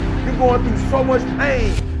You're going through so much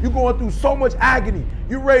pain. You're going through so much agony.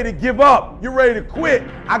 You're ready to give up. You're ready to quit.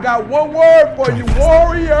 I got one word for you,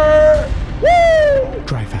 warrior. Woo!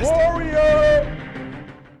 Dry fasting. Warrior.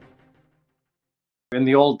 In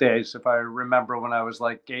the old days, if I remember when I was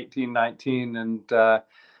like 18, 19 and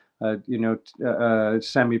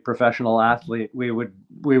semi-professional athlete, we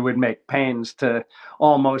would make pains to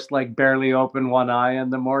almost like barely open one eye in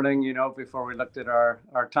the morning, before we looked at our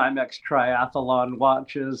Timex triathlon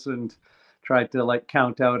watches and tried to like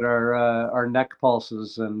count out our neck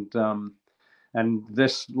pulses. And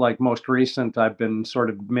this, like most recent, I've been sort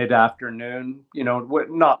of mid-afternoon,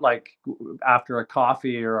 not like after a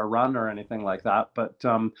coffee or a run or anything like that, but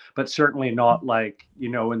certainly not like,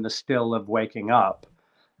 in the still of waking up.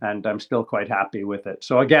 And I'm still quite happy with it.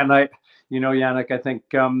 So again, Yannick, I think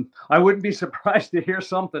I wouldn't be surprised to hear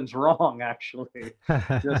something's wrong, actually.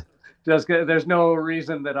 Just there's no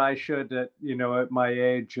reason that I should, at my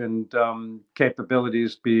age and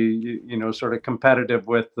capabilities, be sort of competitive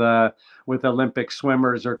with Olympic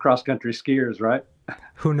swimmers or cross country skiers, right?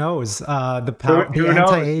 Who knows? The Who knows?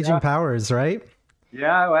 anti-aging powers, right?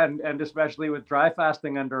 Yeah, and especially with dry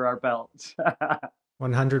fasting under our belts.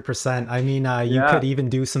 100%. I mean, you could even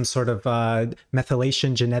do some sort of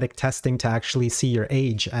methylation genetic testing to actually see your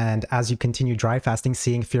age. And as you continue dry fasting,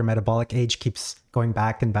 seeing if your metabolic age keeps going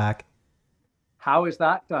back and back. How is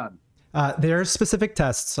that done? There are specific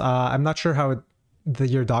tests. I'm not sure how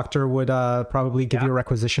your doctor would probably give you a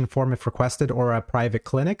requisition form if requested, or a private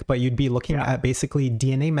clinic, but you'd be looking at basically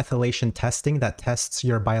DNA methylation testing that tests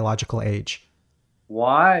your biological age.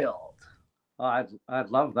 Wild. I'd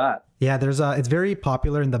love that. Yeah, it's very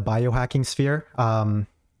popular in the biohacking sphere.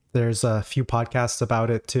 There's a few podcasts about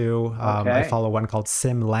it too. I follow one called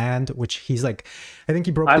Sim Land, which he's like, I think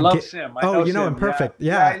he broke. I love Sim. I know know Sim. him perfect.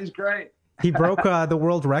 Yeah, he's great. He broke the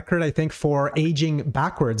world record, I think, for aging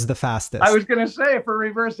backwards the fastest. I was going to say, for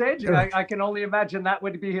reverse aging, I can only imagine that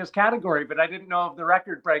would be his category, but I didn't know of the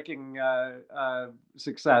record-breaking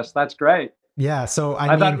success. That's great. Yeah, so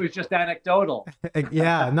I thought it was just anecdotal.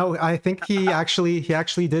 Yeah, no, I think he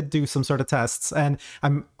actually did do some sort of tests, and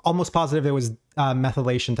I'm almost positive it was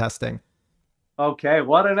methylation testing. Okay,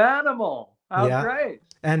 what an animal! How great!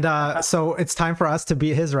 And so it's time for us to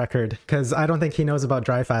beat his record, because I don't think he knows about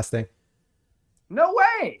dry fasting. No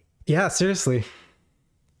way! Yeah, seriously.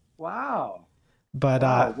 Wow.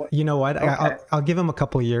 But you know what? Okay. I'll give him a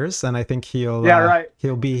couple years, and I think he'll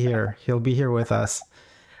be here. He'll be here with us.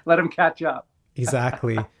 Let him catch up.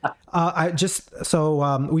 Exactly. We've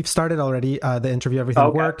started already the interview.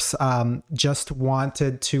 Everything works. Just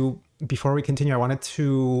wanted to, before we continue, I wanted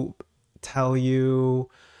to tell you,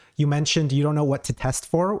 you mentioned you don't know what to test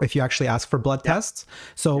for if you actually ask for blood tests.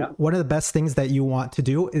 So one of the best things that you want to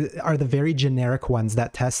do are the very generic ones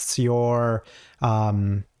that tests your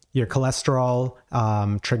cholesterol,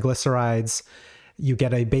 triglycerides. You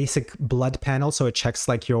get a basic blood panel, so it checks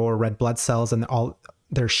like your red blood cells and all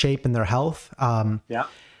their shape and their health.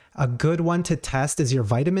 A good one to test is your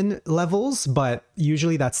vitamin levels, but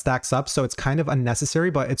usually that stacks up, so it's kind of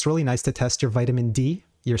unnecessary, but it's really nice to test your vitamin D,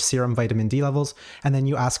 your serum vitamin D levels. And then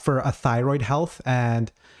you ask for a thyroid health,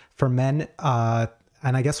 and for men, and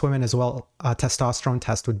I guess women as well, a testosterone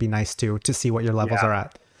test would be nice too, to see what your levels are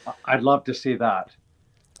at. I'd love to see that.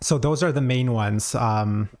 So those are the main ones.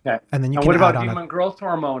 And then you can what add about on human growth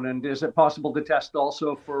hormone? And is it possible to test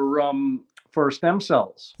also for stem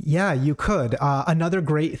cells? Yeah, you could. Another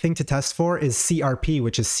great thing to test for is CRP,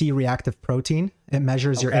 which is C-reactive protein. It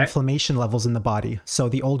measures your inflammation levels in the body. So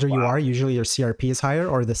the older you are, usually your CRP is higher,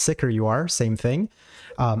 or the sicker you are, same thing.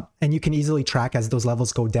 And you can easily track as those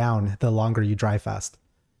levels go down the longer you dry fast.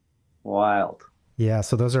 Wild. Yeah,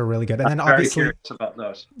 so those are really good. And I'm then very obviously, curious about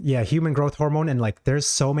those. Yeah, human growth hormone, and like there's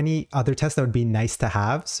so many other tests that would be nice to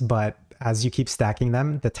have, but as you keep stacking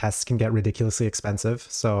them, the tests can get ridiculously expensive.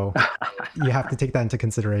 So you have to take that into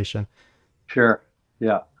consideration. Sure.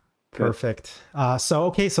 Yeah. Good. Perfect.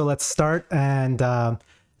 So let's start. And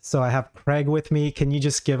so I have Craig with me. Can you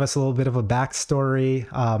just give us a little bit of a backstory?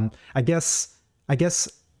 I guess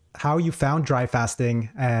how you found dry fasting,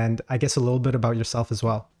 and I guess a little bit about yourself as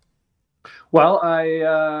well. Well,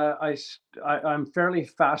 I'm fairly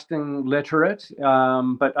fasting literate,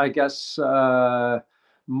 but I guess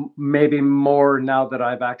maybe more now that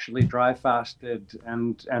I've actually dry fasted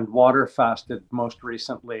and water fasted most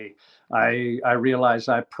recently. I realize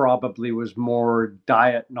I probably was more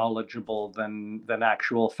diet knowledgeable than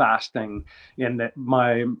actual fasting, in that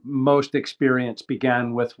my most experience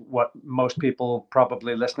began with what most people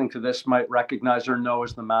probably listening to this might recognize or know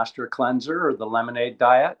as the master cleanser or the lemonade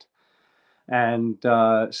diet. And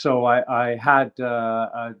so I had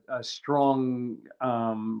a strong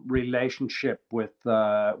relationship with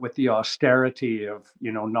the austerity of,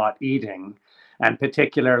 not eating, and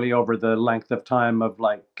particularly over the length of time of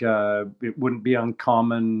like, it wouldn't be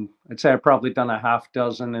uncommon. I'd say I've probably done a half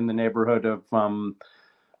dozen in the neighborhood of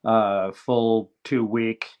full 2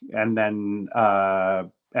 week, and then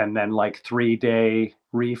like 3 day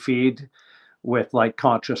refeed with like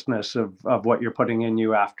consciousness of what you're putting in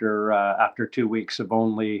you after 2 weeks of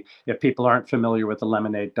only, if people aren't familiar with the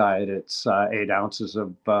lemonade diet, it's 8 ounces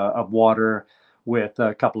of water with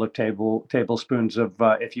a couple of tablespoons of,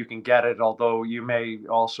 if you can get it, although you may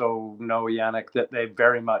also know, Yannick, that they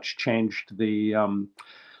very much changed the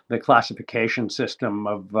classification system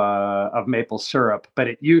of maple syrup, but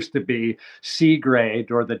it used to be C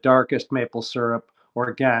grade, or the darkest maple syrup,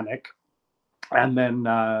 organic, and then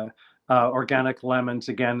organic lemons,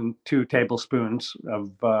 again 2 tablespoons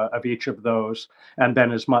of each of those, and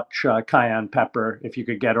then as much cayenne pepper, if you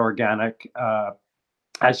could get organic,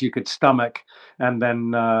 as you could stomach, and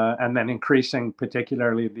then increasing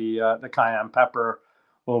particularly the cayenne pepper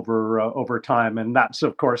over time. And that's,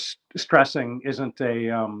 of course, stressing isn't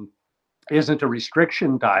a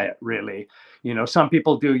restriction diet, really. Some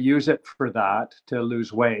people do use it for that, to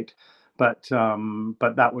lose weight, but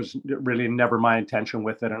that was really never my intention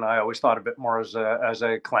with it. And I always thought of it more as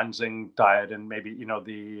a cleansing diet, and maybe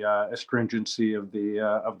the astringency of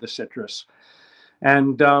the citrus,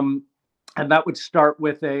 and that would start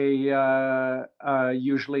with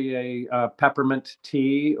usually a peppermint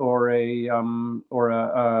tea, or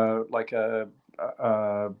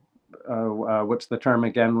what's the term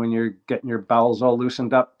again when you're getting your bowels all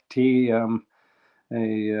loosened up? Tea. One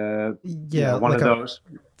like of those.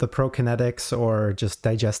 The prokinetics, or just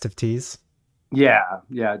digestive teas. Yeah,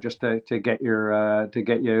 just to get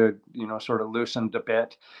you sort of loosened a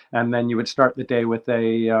bit, and then you would start the day with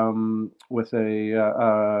a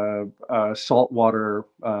salt water,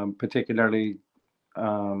 particularly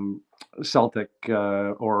Celtic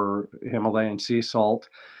or Himalayan sea salt,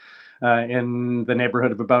 in the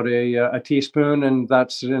neighborhood of about a teaspoon, and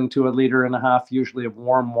that's into 1.5 liters usually of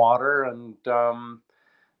warm water, and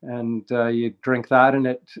you drink that, and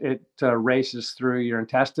it races through your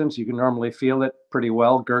intestines. You can normally feel it pretty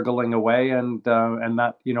well gurgling away, and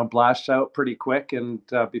that blasts out pretty quick, and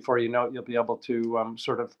before you know it, you'll be able to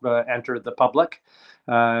sort of enter the public.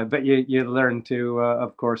 But you learn to,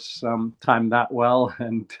 of course, time that well,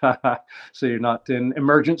 and so you're not in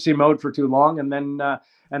emergency mode for too long. And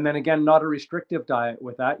then again, not a restrictive diet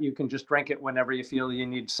with that. You can just drink it whenever you feel you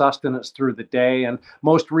need sustenance through the day. And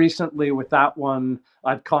most recently with that one,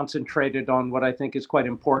 I've concentrated on what I think is quite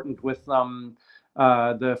important with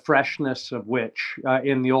the freshness of which,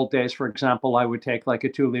 in the old days, for example, I would take like a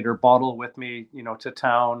 2-liter bottle with me, to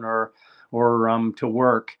town or to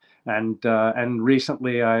work. And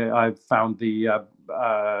recently I've found the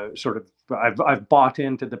sort of, I've bought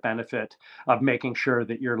into the benefit of making sure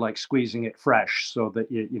that you're like squeezing it fresh, so that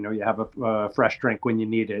you have a fresh drink when you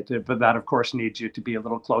need it. But that, of course, needs you to be a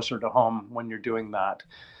little closer to home when you're doing that.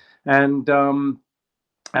 And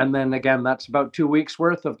then again, that's about 2 weeks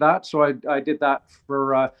worth of that. So I did that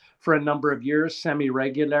for a number of years,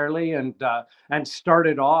 semi-regularly, and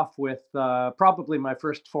started off with probably my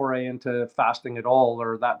first foray into fasting at all,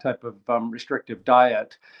 or that type of restrictive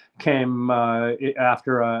diet, came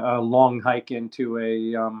after a long hike into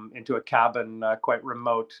a cabin quite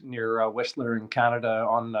remote near Whistler in Canada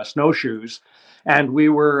on snowshoes. And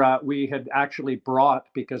we had actually brought,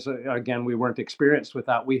 because again, we weren't experienced with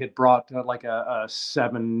that, we had brought like a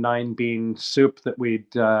 7-9 bean soup that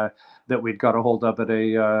we'd got a hold of at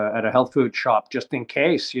a health food shop, just in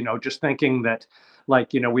case, just thinking that,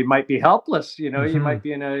 like, we might be helpless, you might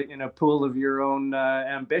be in a pool of your own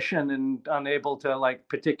ambition and unable to, like,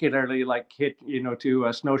 particularly like hit,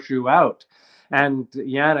 to snowshoe out. And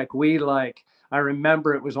Yannick, I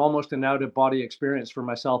remember it was almost an out of body experience for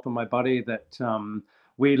myself and my buddy, that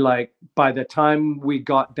we, like, by the time we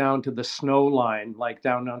got down to the snow line, like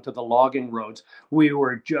down onto the logging roads, we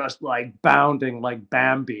were just like bounding like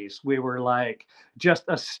Bambis. We were like just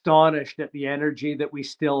astonished at the energy that we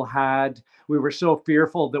still had. We were so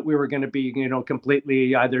fearful that we were going to be,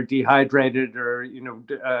 completely either dehydrated or,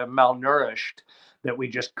 malnourished, that we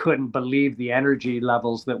just couldn't believe the energy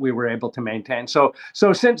levels that we were able to maintain. So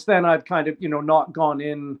since then, I've kind of, not gone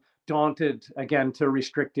in daunted again to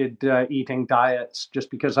restricted eating diets,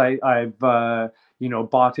 just because I've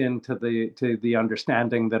bought into the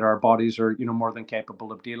understanding that our bodies are, more than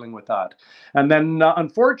capable of dealing with that. And then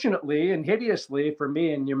unfortunately and hideously for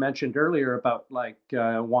me, and you mentioned earlier about like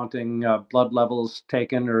wanting blood levels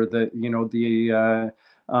taken, or the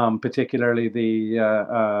particularly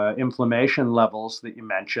the inflammation levels that you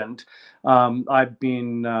mentioned. I've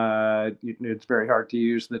been, it's very hard to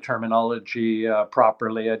use the terminology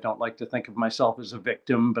properly. I don't like to think of myself as a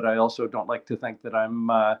victim, but I also don't like to think that I'm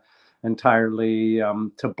entirely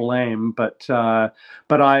to blame. But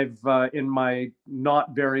I've, in my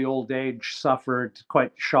not very old age, suffered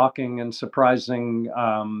quite shocking and surprising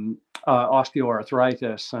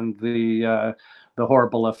osteoarthritis and the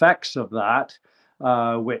horrible effects of that.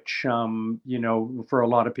 Which, for a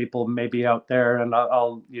lot of people maybe out there, and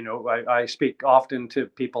I speak often to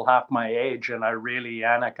people half my age, and I really,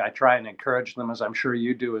 Yannick, I try and encourage them, as I'm sure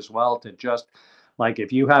you do as well, to just, like,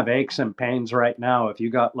 if you have aches and pains right now, if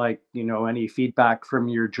you got, like, any feedback from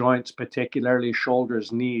your joints, particularly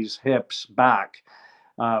shoulders, knees, hips, back,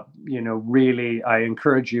 really, I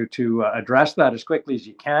encourage you to address that as quickly as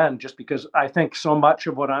you can, just because I think so much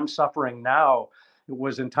of what I'm suffering now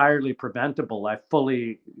was entirely preventable. I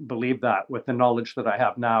fully believe that with the knowledge that I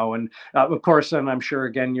have now. And of course, and I'm sure,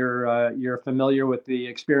 again, you're familiar with the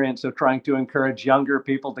experience of trying to encourage younger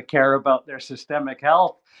people to care about their systemic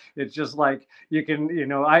health. It's just like, you can,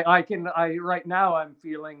 I right now I'm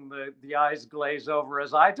feeling the eyes glaze over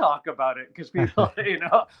as I talk about it, because people,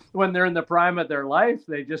 when they're in the prime of their life,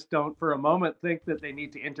 they just don't for a moment think that they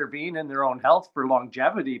need to intervene in their own health for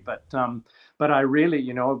longevity. But I really,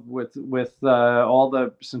 with all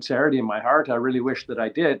the sincerity in my heart, I really wish that I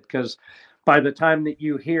did, because by the time that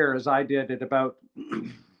you hear, as I did at about,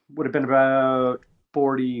 would have been about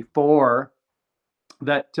 44,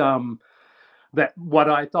 that what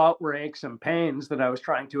I thought were aches and pains that I was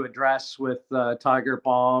trying to address with Tiger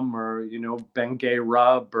Balm or, Bengay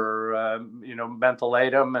Rub or,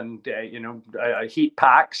 mentholatum and, heat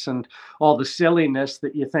packs and all the silliness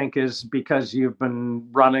that you think is because you've been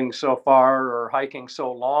running so far or hiking so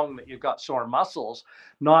long that you've got sore muscles,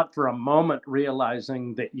 not for a moment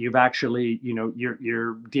realizing that you've actually,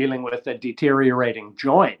 you're dealing with a deteriorating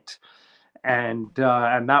joint. And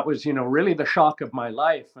that was, really the shock of my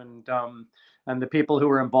life. And the people who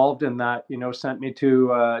were involved in that, sent me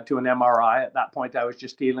to an MRI. At that point, I was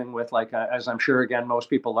just dealing with, like, as I'm sure, again, most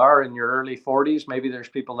people are in your early 40s. Maybe there's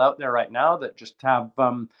people out there right now that just have,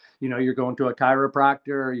 you're going to a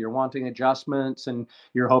chiropractor, you're wanting adjustments, and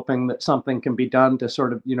you're hoping that something can be done to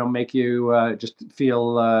sort of, make you just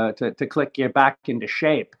feel, to click you back into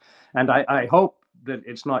shape. And I hope that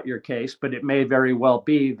it's not your case, but it may very well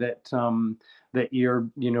be that that you're,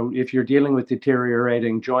 if you're dealing with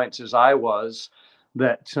deteriorating joints as I was,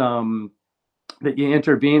 that that you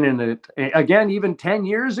intervene in it. Again, even 10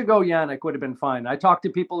 years ago, Yannick, would have been fine. I talked to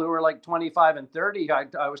people who were like 25 and 30.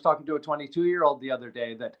 I was talking to a 22-year-old the other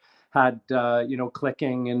day that had,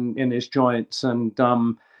 clicking in his joints. And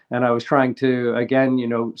I was trying to,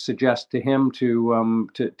 again, suggest to him to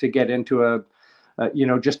get into a,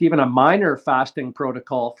 just even a minor fasting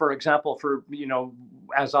protocol, for example, for,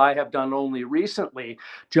 as I have done only recently,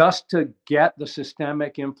 just to get the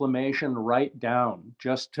systemic inflammation right down,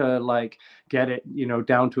 just to, like, get it,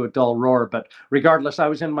 down to a dull roar. But regardless, I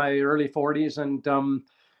was in my early 40s, and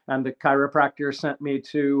the chiropractor sent me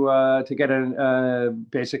to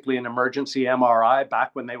get basically an emergency MRI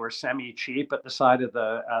back when they were semi-cheap at the side of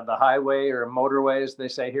the highway or motorway, as they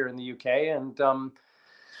say here in the UK.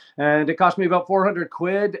 And it cost me about 400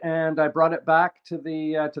 quid, and I brought it back to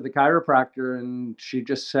the chiropractor, and she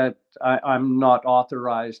just said, I'm not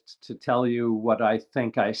authorized to tell you what I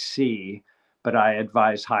think I see, but I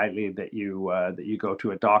advise highly that you go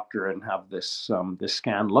to a doctor and have this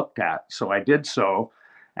scan looked at. So I did so.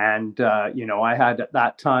 And, I had at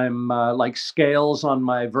that time, like, scales on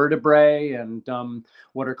my vertebrae and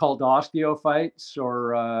what are called osteophytes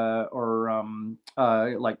or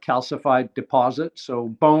like calcified deposits. So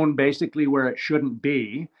bone basically where it shouldn't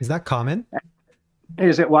be. Is that common?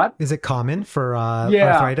 Is it what? Is it common for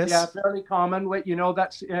arthritis? Yeah, fairly common.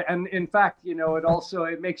 That's, and in fact,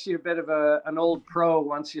 it makes you a bit of an old pro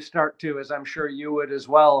once you start to, as I'm sure you would as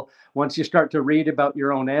well, once you start to read about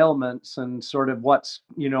your own ailments and sort of what's,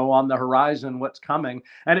 on the horizon, what's coming.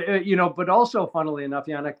 And, but also, funnily enough,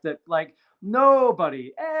 Yannick, that, like,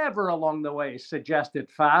 nobody ever along the way suggested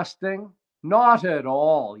fasting. Not at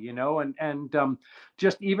all, and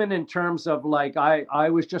just even in terms of, like, I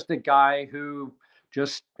was just a guy who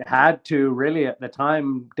just had to really at the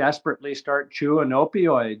time desperately start chewing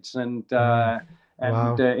opioids and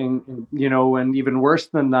Wow. and even worse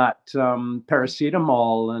than that,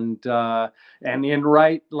 paracetamol and in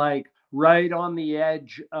right on the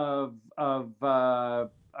edge of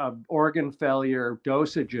organ failure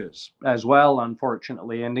dosages as well,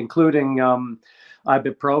 unfortunately, and including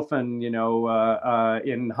ibuprofen,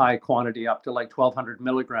 in high quantity up to like 1,200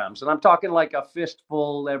 milligrams. And I'm talking like a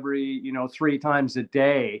fistful every, 3 times a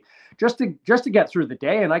day, just to get through the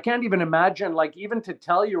day. And I can't even imagine, like, even to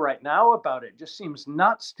tell you right now about it, just seems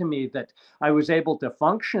nuts to me that I was able to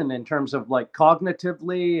function in terms of like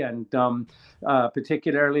cognitively and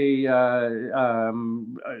particularly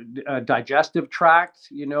digestive tract,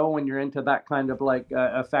 when you're into that kind of like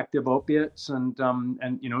effective opiates, and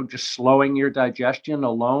just slowing your digestion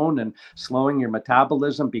alone and slowing your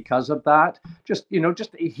metabolism because of that. Just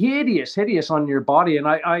hideous on your body. And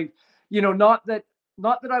I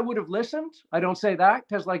not that I would have listened. I don't say that,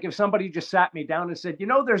 because like if somebody just sat me down and said,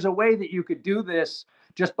 there's a way that you could do this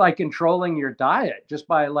just by controlling your diet, just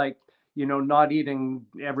by like, not eating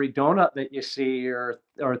every donut that you see, or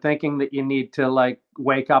thinking that you need to like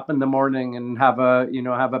wake up in the morning and have a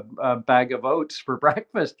bag of oats for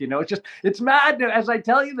breakfast. It's mad as I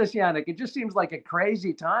tell you this, Yannick. It just seems like a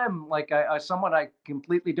crazy time, like someone I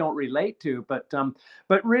completely don't relate to. But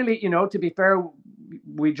really, to be fair,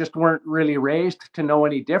 we just weren't really raised to know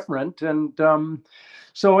any different. And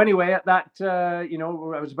so anyway, at that,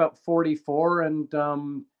 I was about 44,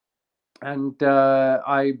 and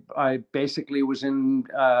I basically was in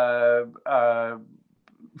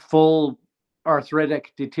full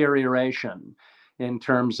arthritic deterioration in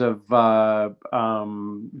terms of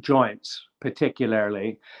joints,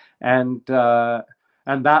 particularly, and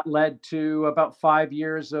that led to about 5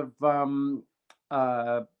 years of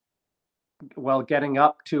getting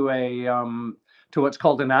up to what's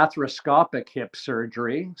called an arthroscopic hip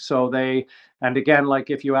surgery. So and again,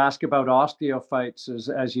 like if you ask about osteophytes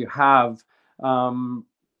as you have, the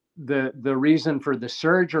reason for the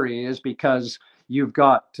surgery is because you've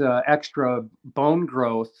got extra bone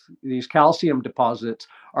growth. These calcium deposits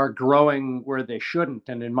are growing where they shouldn't,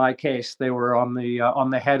 and in my case, they were on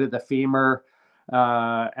the head of the femur,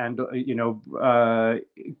 and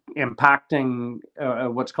impacting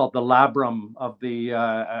what's called the labrum of the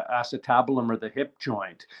acetabulum, or the hip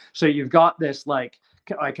joint. So you've got this, like,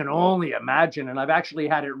 I can only imagine, and I've actually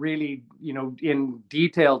had it really, in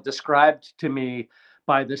detail described to me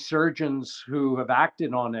by the surgeons who have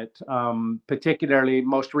acted on it, particularly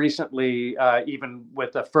most recently, even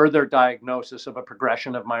with a further diagnosis of a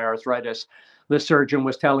progression of my arthritis. The surgeon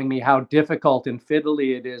was telling me how difficult and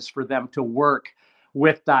fiddly it is for them to work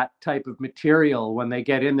with that type of material when they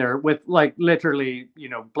get in there with, like, literally,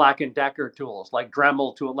 Black & Decker tools, like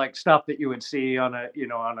Dremel tool, like stuff that you would see on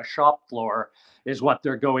a shop floor, is what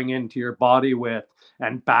they're going into your body with,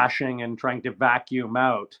 and bashing and trying to vacuum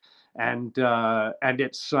out. And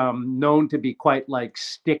it's known to be quite like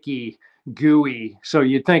sticky, gooey. So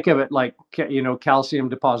you think of it like, calcium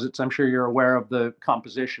deposits. I'm sure you're aware of the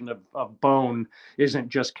composition of bone isn't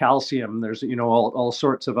just calcium. There's, all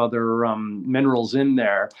sorts of other minerals in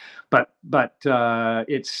there. But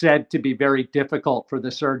it's said to be very difficult for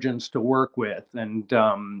the surgeons to work with, and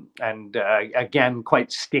again,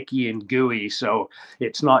 quite sticky and gooey. So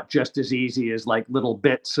it's not just as easy as like little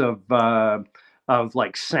bits of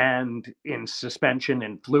like sand in suspension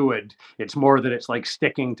in fluid. It's more that it's like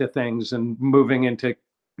sticking to things and moving into,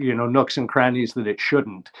 nooks and crannies that it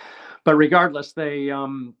shouldn't. But regardless, they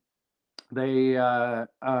were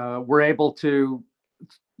able to,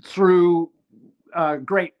 through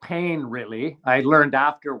great pain, really. I learned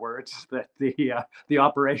afterwards that the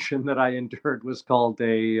operation that I endured was called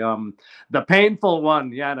the painful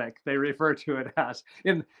one, Yannick. They refer to it as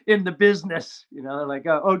in the business. They're like,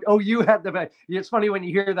 oh, you had the. It's funny when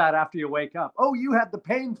you hear that after you wake up. Oh, you had the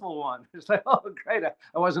painful one. It's like, oh, great,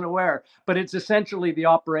 I wasn't aware. But it's essentially the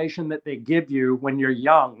operation that they give you when you're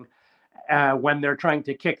young. When they're trying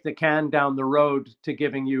to kick the can down the road to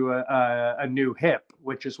giving you a new hip,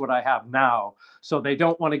 which is what I have now. So they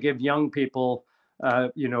don't want to give young people,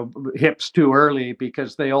 hips too early,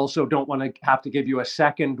 because they also don't want to have to give you a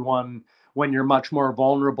second one when you're much more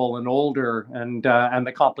vulnerable and older, and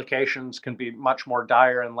the complications can be much more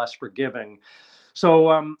dire and less forgiving. So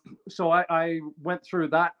I went through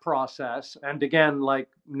that process, and again, like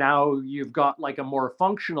now you've got like a more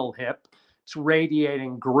functional hip. It's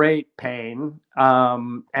radiating great pain,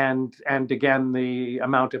 and again, the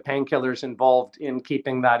amount of painkillers involved in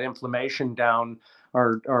keeping that inflammation down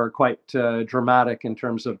are quite dramatic in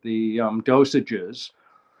terms of the dosages.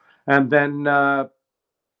 And then I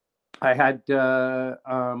had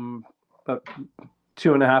about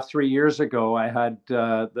 2.5, 3 years ago, I had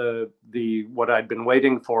the what I'd been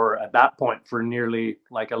waiting for at that point for nearly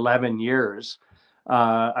like 11 years,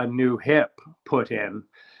 a new hip put in.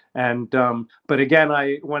 And but again,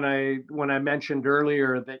 when I mentioned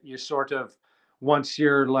earlier that you sort of, once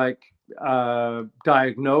you're like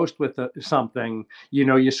diagnosed with something,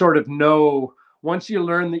 you sort of know, once you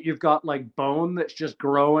learn that you've got like bone that's just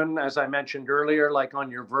growing, as I mentioned earlier, like on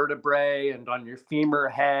your vertebrae and on your femur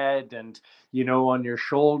head and, on your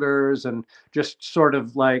shoulders, and just sort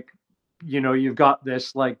of like, you've got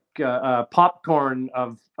this like popcorn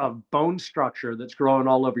of bone structure that's growing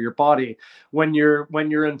all over your body. When you're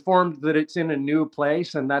informed that it's in a new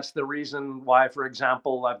place, and that's the reason why, for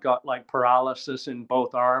example, I've got like paralysis in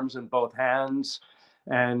both arms and both hands,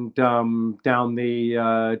 and down the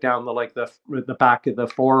like the back of the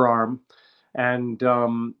forearm, and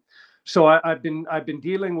so I've been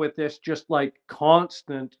dealing with this just like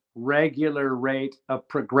constant, regular rate of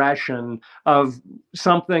progression of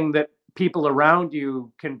something that people around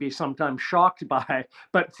you can be sometimes shocked by,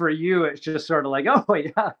 but for you, it's just sort of like, oh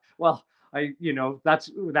yeah, well,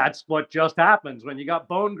 that's what just happens when you got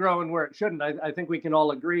bone growing where it shouldn't. I think we can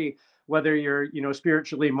all agree, whether you're,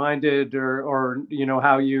 spiritually minded, or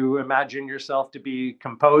how you imagine yourself to be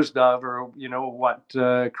composed of, or, what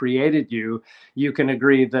created you, you can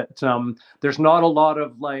agree that there's not a lot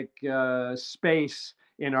of like space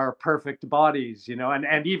in our perfect bodies,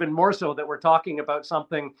 and even more so that we're talking about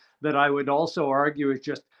something that I would also argue is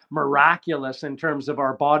just miraculous in terms of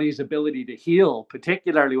our body's ability to heal,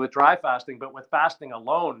 particularly with dry fasting, but with fasting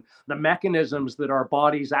alone, the mechanisms that our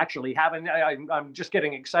bodies actually have. And I'm just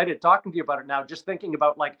getting excited talking to you about it now, just thinking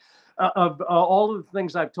about like of all of the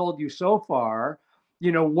things I've told you so far.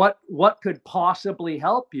 What could possibly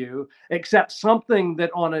help you, except something that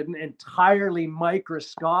on an entirely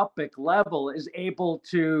microscopic level is able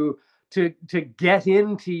to get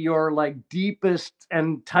into your like deepest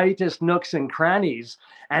and tightest nooks and crannies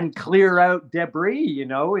and clear out debris, in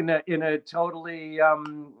a totally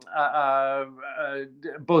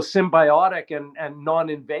both symbiotic and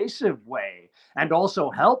non-invasive way, and also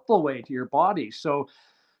helpful way to your body. So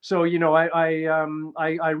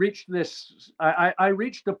I reached this. I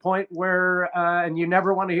reached a point where, and you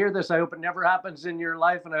never want to hear this. I hope it never happens in your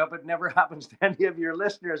life, and I hope it never happens to any of your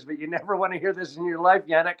listeners. But you never want to hear this in your life,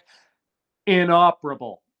 Yannick.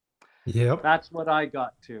 Inoperable. Yep. That's what I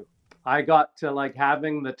got to. I got to like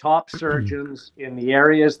having the top surgeons in the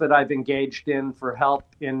areas that I've engaged in for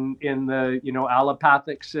help in the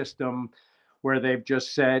allopathic system, where they've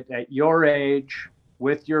just said, at your age,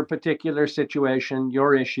 with your particular situation,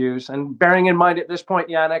 your issues, and bearing in mind at this point,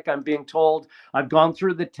 Yannick, I'm being told, I've gone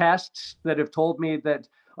through the tests that have told me that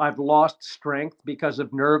I've lost strength because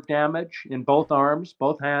of nerve damage in both arms,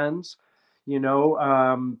 both hands.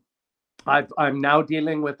 I'm now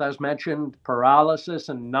dealing with, as mentioned, paralysis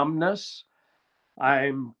and numbness.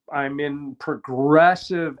 I'm in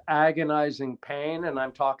progressive agonizing pain, and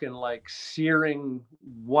I'm talking like searing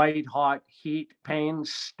white hot heat pain,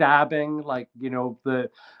 stabbing, like the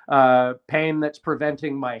pain that's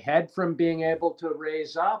preventing my head from being able to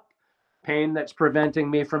raise up, pain that's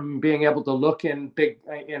preventing me from being able to look in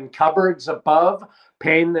cupboards above,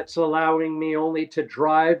 pain that's allowing me only to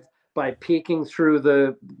drive by peeking through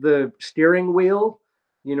the steering wheel,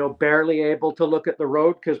 barely able to look at the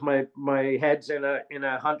road because my head's in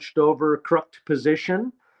a hunched over, crooked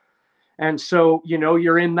position. And so,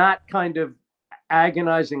 you're in that kind of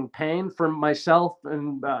agonizing pain for myself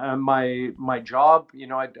and my job.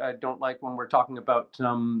 I don't like when we're talking about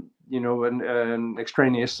an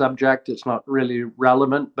extraneous subject. It's not really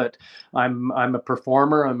relevant, but I'm a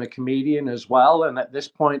performer. I'm a comedian as well. And at this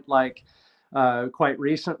point, like quite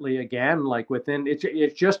recently, again, like within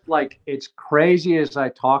it's just like, it's crazy as I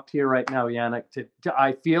talk to you right now, Yannick,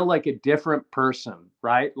 I feel like a different person,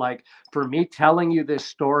 right? Like for me telling you this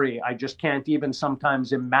story, I just can't even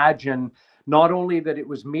sometimes imagine not only that it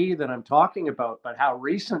was me that I'm talking about, but how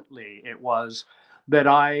recently it was that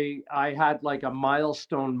I had like a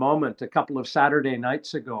milestone moment a couple of Saturday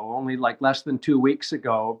nights ago, only like less than 2 weeks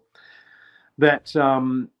ago, that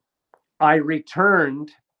I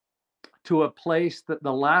returned to a place that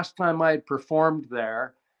the last time I had performed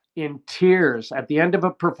there, in tears at the end of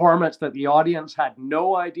a performance that the audience had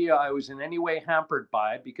no idea I was in any way hampered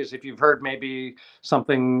by, because if you've heard maybe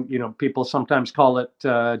something, people sometimes call it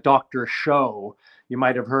Dr. Show, you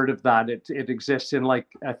might have heard of that. It exists in like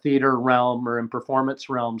a theater realm or in performance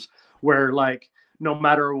realms, where like no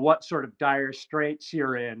matter what sort of dire straits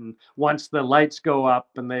you're in, once the lights go up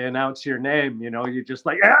and they announce your name, you just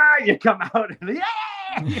like, you come out and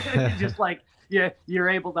you just like, you're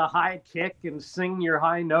able to high kick and sing your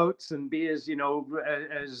high notes and be as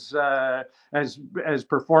as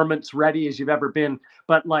performance ready as you've ever been.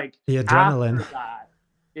 But like the adrenaline. after that,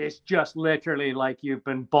 it's just literally like you've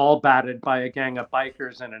been ball batted by a gang of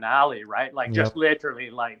bikers in an alley, right? Like just literally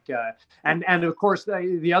like, and of course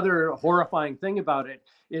the other horrifying thing about it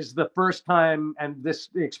is the first time, and this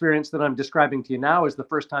experience that I'm describing to you now is the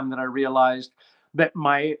first time that I realized that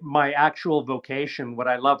my actual vocation, what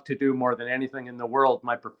I love to do more than anything in the world,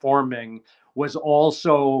 my performing, was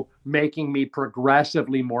also making me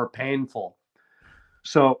progressively more painful.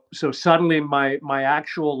 So suddenly my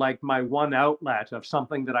actual, like my one outlet of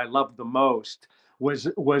something that I loved the most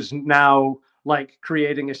was now like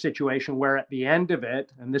creating a situation where at the end of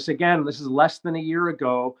it, and this is less than a year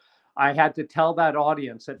ago, I had to tell that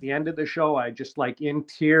audience at the end of the show, I just like in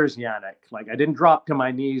tears, Yannick, like I didn't drop to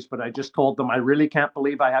my knees, but I just told them, I really can't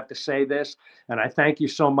believe I have to say this. And I thank you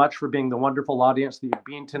so much for being the wonderful audience that you've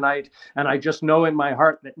been tonight. And I just know in my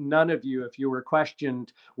heart that none of you, if you were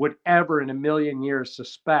questioned, would ever in a million years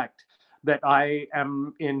suspect that I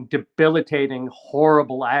am in debilitating,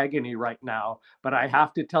 horrible agony right now. But I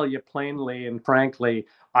have to tell you plainly and frankly,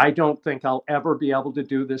 I don't think I'll ever be able to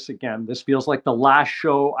do this again. This feels like the last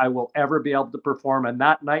show I will ever be able to perform. And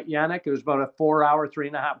that night, Yannick, it was about a 4 hour,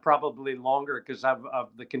 3.5, probably longer because of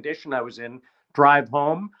the condition I was in, drive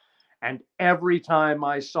home. And every time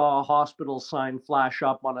I saw a hospital sign flash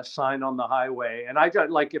up on a sign on the highway, and I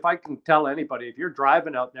just like, if I can tell anybody, if you're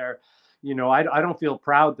driving out there, I don't feel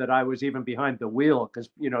proud that I was even behind the wheel because,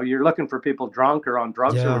 you're looking for people drunk or on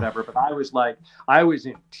drugs or whatever. But I was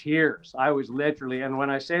in tears. I was literally, and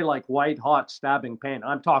when I say like white hot stabbing pain,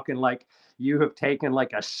 I'm talking like you have taken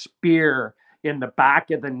like a spear in the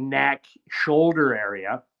back of the neck, shoulder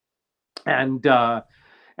area.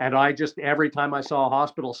 And I just, every time I saw a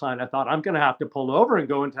hospital sign, I thought, I'm going to have to pull over and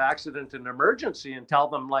go into accident and emergency and tell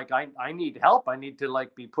them, like, I need help. I need to,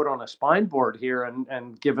 like, be put on a spine board here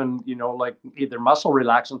and given, like, either muscle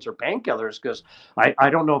relaxants or painkillers because I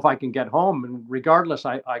don't know if I can get home. And regardless,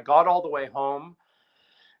 I got all the way home.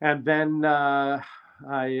 And then I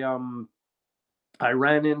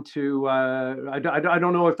ran into, I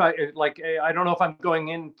don't know if I don't know if I'm going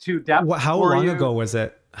into depth. How long ago was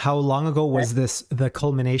it? How long ago was this, the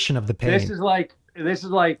culmination of the pain? This is like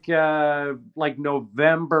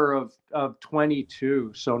November of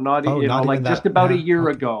 22. So not even just about a year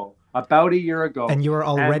ago. About a year ago. And you were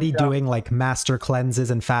already doing like master cleanses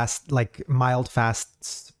and fast, like mild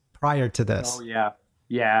fasts prior to this. Oh yeah.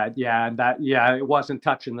 And it wasn't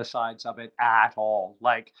touching the sides of it at all.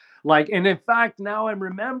 And in fact, now I'm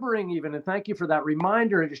remembering even, and thank you for that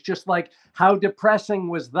reminder. It's just like, how depressing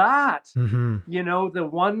was that? Mm-hmm. The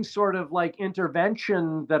one sort of like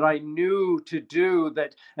intervention that I knew to do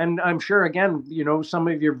that, and I'm sure again, some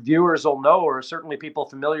of your viewers will know, or certainly people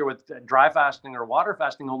familiar with dry fasting or water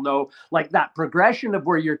fasting will know, like that progression of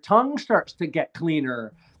where your tongue starts to get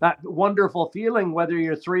cleaner. That wonderful feeling, whether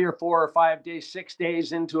you're 3 or 4 or 5 days, 6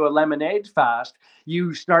 days into a lemonade fast,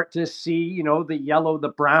 you start to see, the yellow, the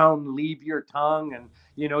brown leave your tongue, and,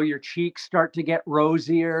 your cheeks start to get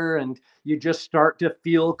rosier and you just start to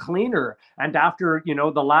feel cleaner. And after,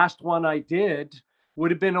 the last one I did would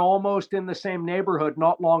have been almost in the same neighborhood,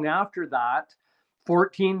 not long after that,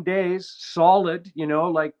 14 days solid,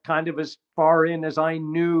 like kind of as far in as I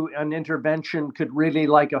knew an intervention could really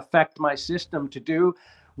like affect my system to do.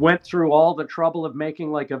 Went through all the trouble of making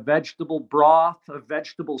like a vegetable broth, a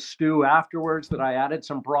vegetable stew afterwards that I added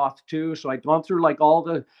some broth to. So I'd gone through like all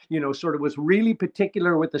the, sort of was really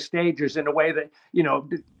particular with the stages in a way that,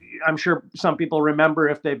 I'm sure some people remember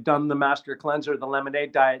if they've done the master cleanser, the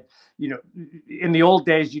lemonade diet, in the old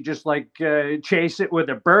days, you just like chase it with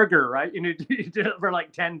a burger, right? You did it for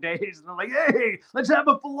like 10 days and they're like, hey, let's have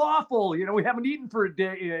a falafel. We haven't eaten for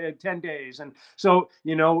 10 days. And so,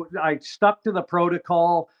 I stuck to the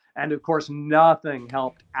protocol. And of course, nothing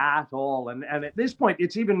helped at all. And at this point,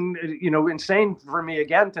 it's even, insane for me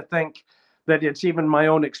again to think that it's even my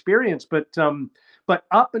own experience. But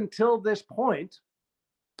up until this point,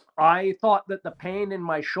 I thought that the pain in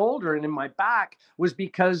my shoulder and in my back was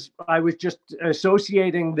because I was just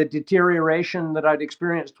associating the deterioration that I'd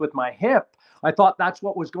experienced with my hip. I thought that's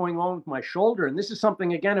what was going on with my shoulder. And this is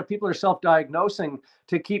something, again, if people are self-diagnosing,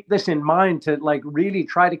 to keep this in mind, to like really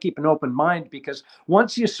try to keep an open mind, because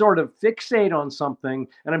once you sort of fixate on something,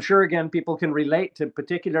 and I'm sure, again, people can relate to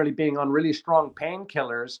particularly being on really strong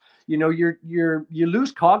painkillers, you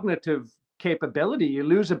lose cognitive capability. You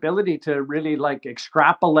lose ability to really like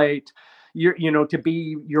extrapolate, to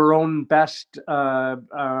be your own best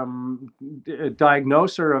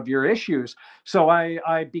diagnoser of your issues. So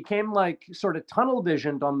I became like sort of tunnel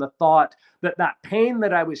visioned on the thought that pain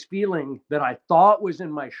that I was feeling that I thought was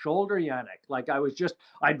in my shoulder, Yannick, like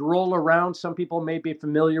I'd roll around. Some people may be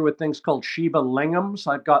familiar with things called Shiva lingams.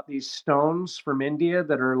 I've got these stones from India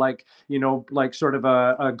that are like, like sort of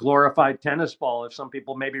a glorified tennis ball. If some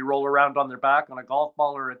people maybe roll around on their back on a golf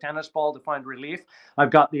ball or a tennis ball to find relief, I've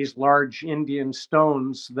got these large Indian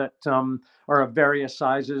stones that are of various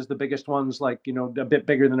sizes. The biggest ones like, a bit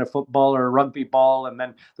bigger than a football or a rugby ball. And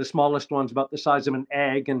then the smallest one's about the size of an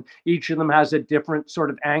egg. And each of them has a different sort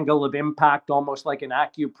of angle of impact, almost like an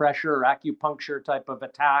acupressure or acupuncture type of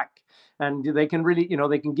attack. And they can really,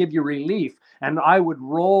 they can give you relief. And I would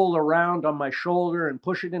roll around on my shoulder and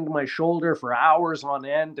push it into my shoulder for hours on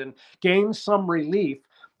end and gain some relief.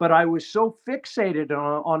 But I was so fixated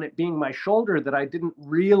on it being my shoulder that I didn't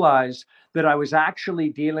realize that I was actually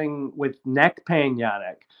dealing with neck pain,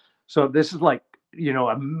 Yannick. So this is like,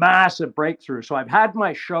 a massive breakthrough. So I've had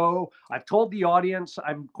my show. I've told the audience,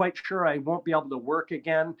 I'm quite sure I won't be able to work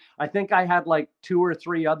again. I think I had like 2 or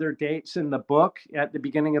 3 other dates in the book at the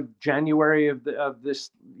beginning of January of this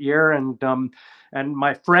year. And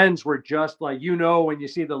my friends were just like, when you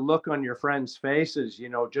see the look on your friends' faces,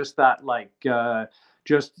 just that like,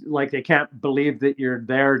 just like they can't believe that you're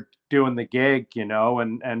there doing the gig,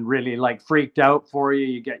 and really like freaked out for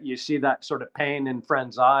you. You see that sort of pain in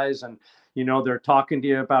friends' eyes, and they're talking to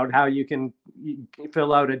you about how you can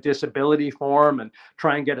fill out a disability form and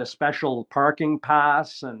try and get a special parking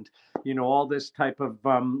pass, and all this type of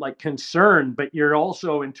like concern. But you're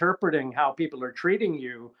also interpreting how people are treating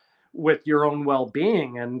you with your own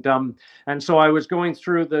well-being, and so I was going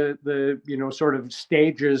through the sort of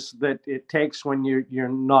stages that it takes when you're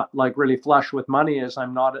not like really flush with money, as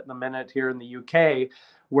I'm not at the minute here in the UK,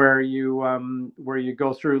 where you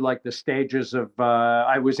go through like the stages of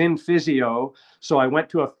I was in physio, so I went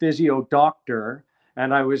to a physio doctor,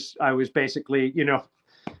 and I was basically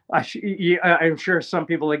I'm sure some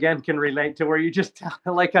people again can relate to where you just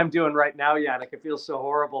like I'm doing right now, Yannick. It feels so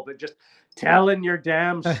horrible, but just telling your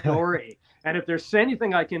damn story. And if there's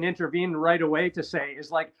anything I can intervene right away to say is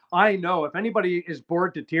like, I know if anybody is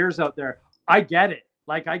bored to tears out there, I get it.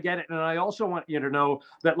 Like, I get it. And I also want you to know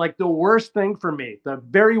that like the worst thing for me, the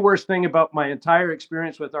very worst thing about my entire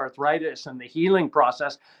experience with arthritis and the healing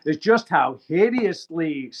process is just how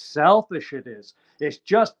hideously selfish it is. It's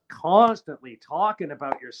just constantly talking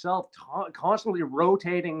about yourself, constantly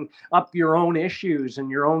rotating up your own issues and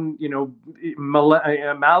your own,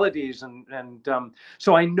 maladies. And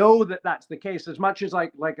so I know that that's the case. As much as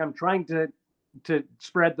like I'm trying to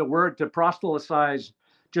spread the word, to proselytize,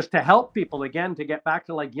 just to help people again, to get back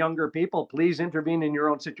to like younger people, please intervene in your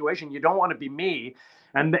own situation. You don't want to be me.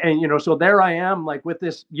 And so there I am, like with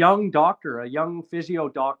this young doctor, a young physio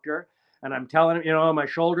doctor. And I'm telling him, my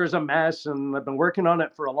shoulder's a mess and I've been working on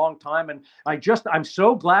it for a long time. And I'm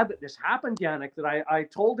so glad that this happened, Yannick, that I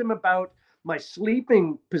told him about my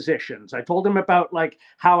sleeping positions. I told him about like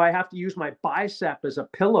how I have to use my bicep as a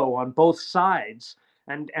pillow on both sides.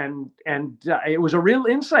 And it was a real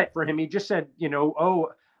insight for him. He just said,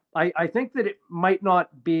 I think that it might not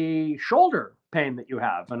be shoulder pain that you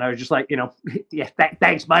have. And I was just like, yeah,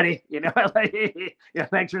 thanks, buddy.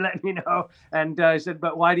 Thanks for letting me know. And I said,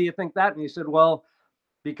 but why do you think that? And he said, well,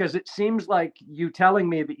 because it seems like you telling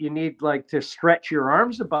me that you need like to stretch your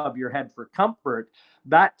arms above your head for comfort.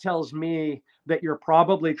 That tells me that you're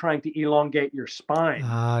probably trying to elongate your spine.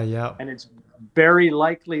 Yeah. And it's very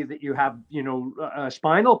likely that you have,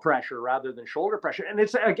 spinal pressure rather than shoulder pressure. And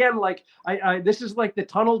it's again, like this is like the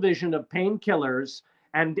tunnel vision of painkillers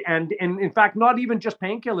and in fact, not even just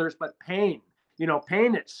painkillers, but pain.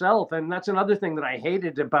 Pain itself. And that's another thing that I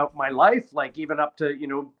hated about my life, like even up to,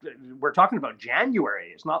 we're talking about January.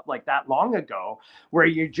 It's not like that long ago, where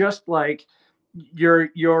you just like,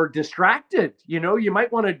 you're distracted. You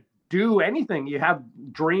might want to do anything. You have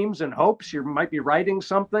dreams and hopes. You might be writing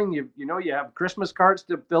something. You have Christmas cards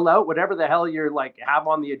to fill out, whatever the hell you're like have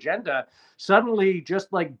on the agenda. Suddenly,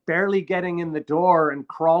 just like barely getting in the door and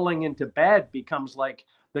crawling into bed becomes like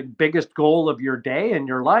the biggest goal of your day and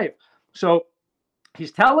your life. So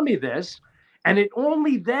he's telling me this, and it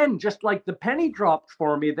only then just like the penny dropped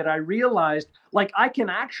for me that I realized like I can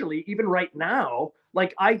actually, even right now,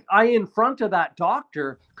 like I in front of that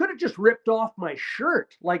doctor could have just ripped off my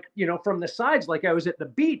shirt, like, from the sides, like I was at the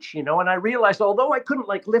beach, and I realized although I couldn't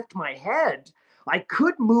like lift my head, I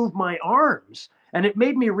could move my arms. And it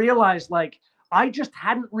made me realize like I just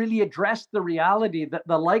hadn't really addressed the reality that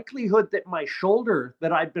the likelihood that my shoulder,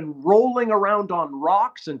 that I'd been rolling around on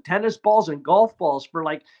rocks and tennis balls and golf balls for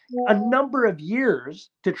like a number of years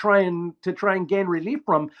to try and gain relief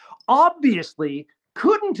from, obviously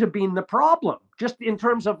couldn't have been the problem, just in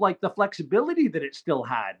terms of like the flexibility that it still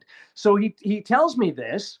had. So he tells me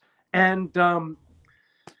this, and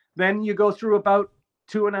then you go through about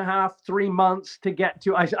 2.5, 3 months to get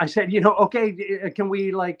to, I said, okay, can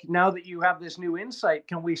we, like, now that you have this new insight,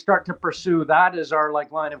 can we start to pursue that as our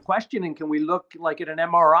like line of questioning? Can we look like at an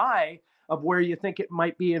MRI of where you think it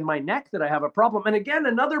might be in my neck that I have a problem? And again,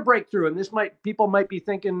 another breakthrough, and people might be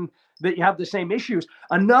thinking that you have the same issues.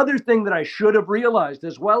 Another thing that I should have realized,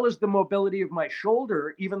 as well as the mobility of my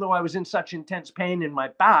shoulder, even though I was in such intense pain in my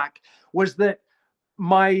back, was that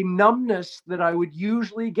my numbness that I would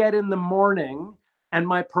usually get in the morning and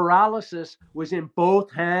my paralysis was in both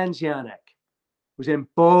hands, Yannick. It was in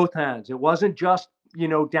both hands. It wasn't just,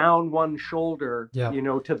 down one shoulder,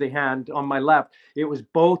 to the hand on my left. It was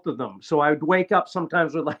both of them. So I would wake up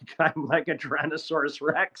sometimes with I'm like a Tyrannosaurus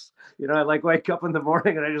Rex. I like wake up in the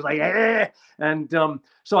morning and I just like, eh. And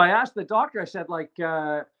so I asked the doctor, I said, like,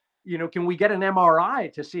 can we get an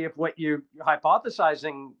MRI to see if what you're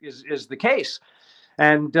hypothesizing is the case?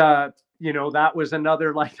 And, that was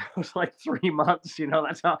another, that was like 3 months,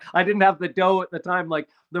 that's how I didn't have the dough at the time. Like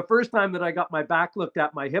the first time that I got my back looked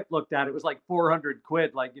at, my hip looked at, it was like 400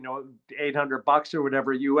 quid, like, $800 or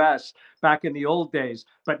whatever US back in the old days.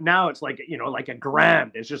 But now it's like, like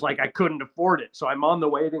 $1,000. It's just like, I couldn't afford it. So I'm on the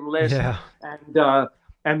waiting list. Yeah. And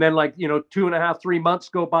then 2.5, 3 months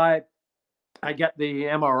go by, I get the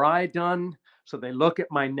MRI done. So they look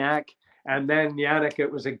at my neck, and then Yannick,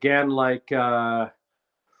 it was again like,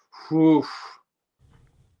 oof.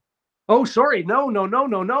 Oh, sorry. No.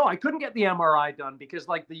 I couldn't get the MRI done because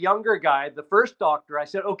like the younger guy, the first doctor, I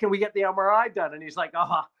said, oh, can we get the MRI done? And he's like,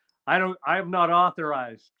 I'm not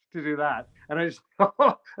authorized to do that. And I just,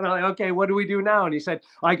 and I'm like, okay, what do we do now? And he said,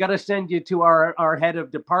 I got to send you to our head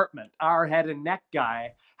of department. Our head and neck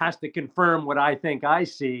guy has to confirm what I think I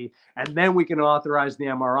see, and then we can authorize the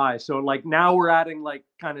MRI. So like now we're adding like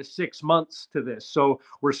kind of 6 months to this. So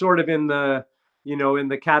we're sort of in the, in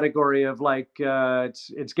the category of like,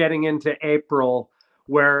 it's getting into April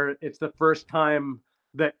where it's the first time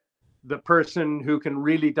that the person who can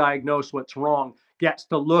really diagnose what's wrong gets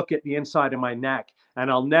to look at the inside of my neck. And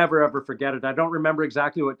I'll never, ever forget it. I don't remember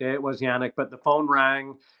exactly what day it was, Yannick, but the phone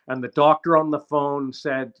rang and the doctor on the phone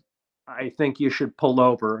said, I think you should pull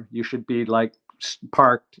over. You should be like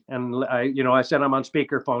parked. And I said, I'm on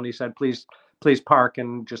speakerphone. He said, please park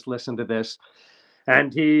and just listen to this.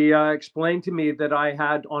 And he explained to me that I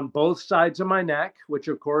had on both sides of my neck, which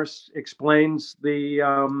of course explains the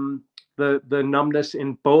numbness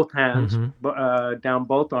in both hands, down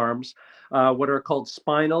both arms, what are called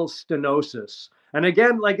spinal stenosis. And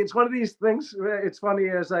again, like it's one of these things. It's funny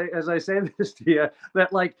as I say this to you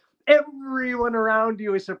that like everyone around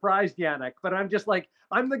you is surprised, Yannick. But I'm just like,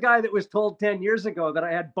 I'm the guy that was told 10 years ago that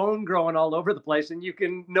I had bone growing all over the place. And you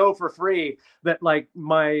can know for free that like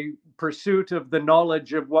my pursuit of the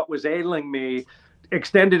knowledge of what was ailing me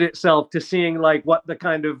extended itself to seeing like what the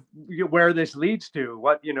kind of, where this leads to,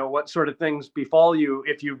 what sort of things befall you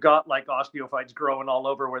if you've got like osteophytes growing all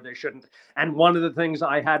over where they shouldn't. And one of the things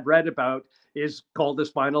I had read about is called the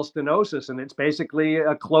spinal stenosis. And it's basically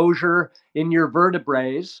a closure in your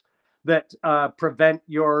vertebrae that prevent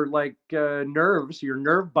your nerves, your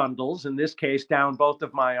nerve bundles, in this case, down both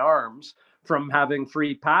of my arms, from having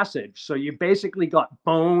free passage. So you basically got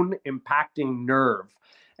bone impacting nerve.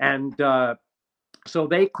 And so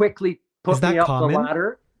they quickly put me up common? The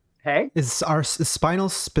ladder. Hey? Is spinal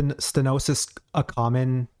stenosis a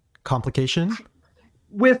common complication?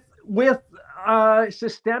 With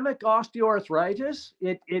systemic osteoarthritis,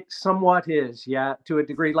 it somewhat is, yeah, to a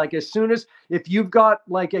degree. Like as soon as, if you've got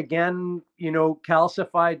like, again,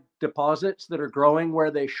 calcified deposits that are growing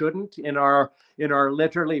where they shouldn't in our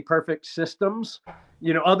literally perfect systems,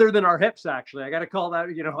 other than our hips, actually, I got to call that,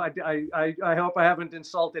 I hope I haven't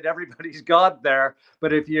insulted everybody's God there,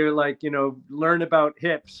 but if you learn about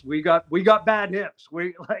hips, we got bad hips.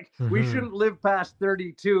 We shouldn't live past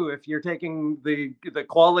 32 if you're taking the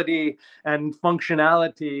quality and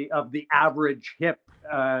functionality of the average hip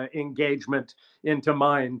engagement into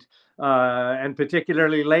mind, and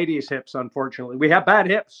particularly ladies' hips. Unfortunately, we have bad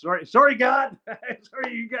hips. Sorry, God.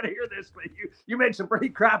 Sorry, you got to hear this, but you made some pretty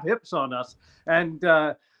crap hips on us. And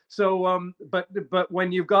but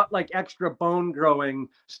when you've got like extra bone growing,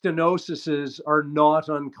 stenoses are not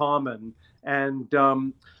uncommon. And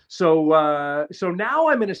so now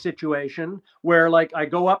I'm in a situation where, like, I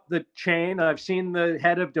go up the chain. I've seen the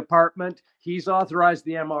head of department. He's authorized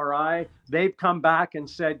the MRI. They've come back and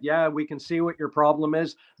said, yeah, we can see what your problem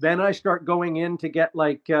is. Then I start going in to get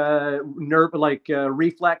like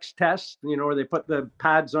reflex tests, where they put the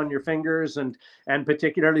pads on your fingers, and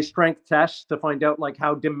particularly strength tests to find out like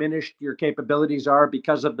how diminished your capabilities are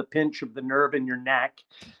because of the pinch of the nerve in your neck,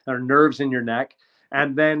 or nerves in your neck.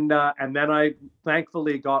 And then I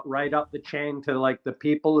thankfully got right up the chain to like the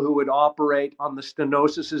people who would operate on the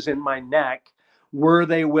stenoses in my neck. Were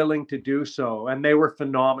they willing to do so? And they were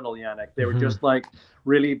phenomenal, Yannick. They were just like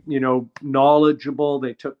really, knowledgeable.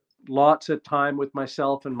 They took lots of time with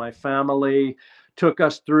myself and my family, took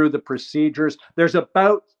us through the procedures. There's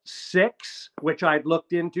about 6, which I've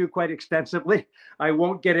looked into quite extensively. I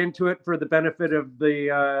won't get into it for the benefit of the,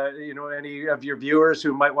 any of your viewers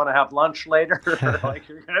who might want to have lunch later.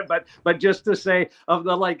 but just to say, of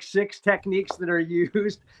the like 6 techniques that are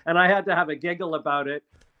used, and I had to have a giggle about it.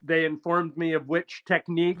 They informed me of which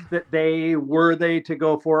technique that they to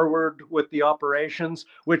go forward with the operations,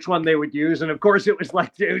 which one they would use. And of course it was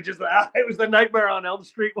like, dude, it was the Nightmare on Elm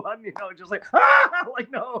Street one, just like, like,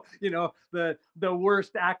 no, the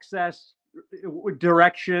worst access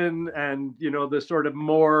direction, and, the sort of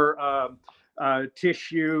more,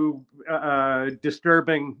 tissue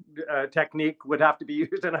disturbing technique would have to be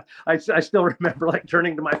used. And I still remember like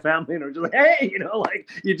turning to my family and I was just like, hey,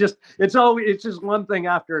 it's just one thing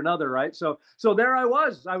after another, right? So there I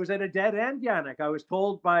was at a dead end, Yannick. I was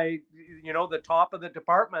told by the top of the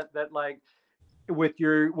department that, like, with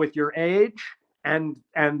your age and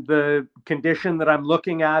the condition that I'm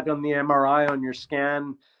looking at on the MRI on your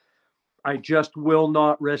scan, I just will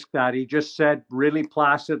not risk that. He just said really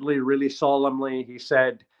placidly, really solemnly, he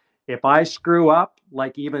said, if I screw up,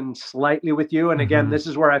 like even slightly with you, and again, this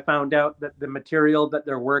is where I found out that the material that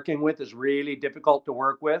they're working with is really difficult to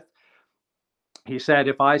work with. He said,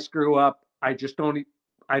 if I screw up, I don't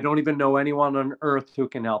even know anyone on earth who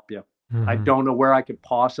can help you. I don't know where I could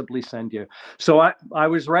possibly send you. So I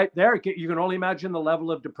was right there. You can only imagine the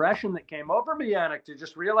level of depression that came over me, Yannick, to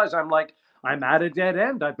just realize I'm at a dead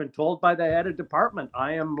end. I've been told by the head of department,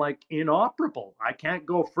 I am like inoperable. I can't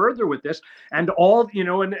go further with this. And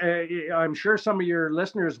I'm sure some of your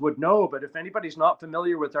listeners would know, but if anybody's not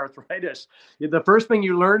familiar with arthritis, the first thing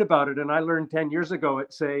you learn about it, and I learned 10 years ago,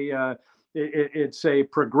 it's a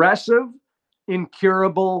progressive,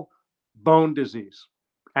 incurable bone disease.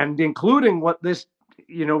 And including what this,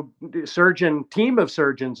 team of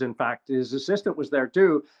surgeons, in fact, his assistant was there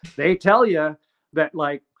too. They tell you that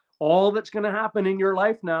like all that's going to happen in your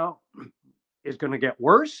life now is going to get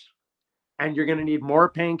worse, and you're going to need more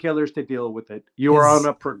painkillers to deal with it. You are on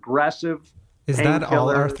a progressive. Is that all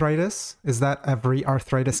arthritis? Is that every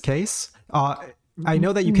arthritis case? I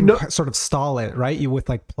know that you can sort of stall it, right? You with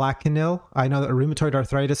like Plaquenil. I know that rheumatoid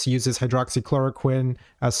arthritis uses hydroxychloroquine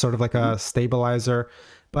as sort of like a stabilizer,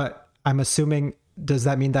 but I'm assuming, does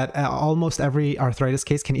that mean that almost every arthritis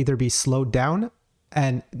case can either be slowed down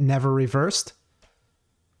and never reversed?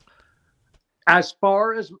 As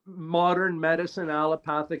far as modern medicine,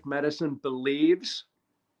 allopathic medicine believes,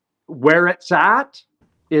 where it's at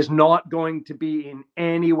is not going to be in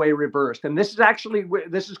any way reversed. And this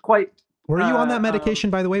is quite... Were you on that medication,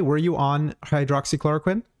 by the way? Were you on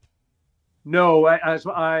hydroxychloroquine? No,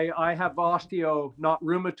 I have osteo, not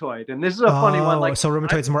rheumatoid. And this is a funny one. So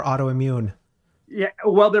rheumatoid's more autoimmune. Yeah,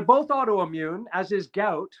 well, they're both autoimmune, as is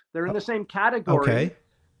gout. They're in the same category. Okay.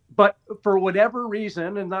 But for whatever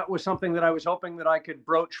reason, and that was something that I was hoping that I could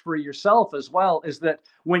broach for yourself as well, is that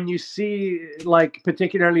when you see, like,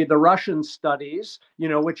 particularly the Russian studies,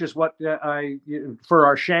 which is what I, for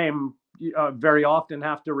our shame, very often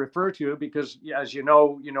have to refer to, because as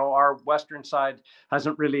our Western side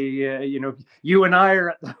hasn't really, you and I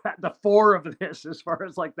are at the fore of this as far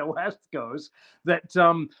as like the West goes, that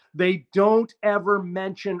they don't ever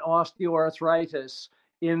mention osteoarthritis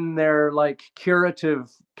in their like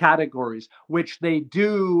curative categories, which they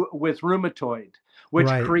do with rheumatoid, which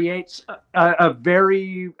creates a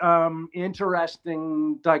very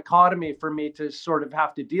interesting dichotomy for me to sort of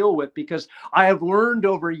have to deal with, because I have learned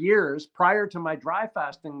over years prior to my dry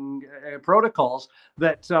fasting protocols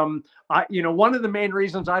that one of the main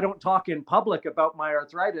reasons I don't talk in public about my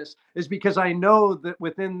arthritis is because I know that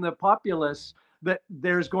within the populace that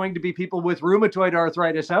there's going to be people with rheumatoid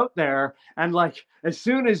arthritis out there. And like, as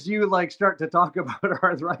soon as you like start to talk about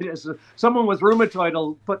arthritis, someone with rheumatoid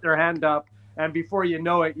will put their hand up And before you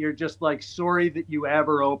know it, you're just like sorry that you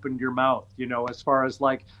ever opened your mouth, you know, as far as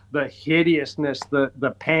like the hideousness,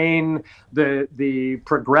 the pain, the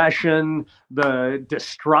progression, the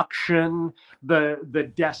destruction,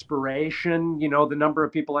 the desperation, you know, the number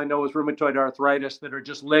of people I know with rheumatoid arthritis that are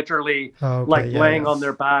just literally Okay, like yeah, laying yeah. on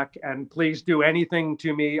their back and please do anything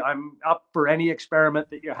to me. I'm up for any experiment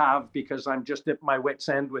that you have because I'm just at my wit's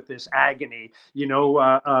end with this agony, you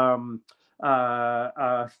know,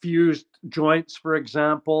 fused joints, for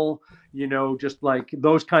example, you know, just like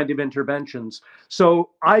those kind of interventions. So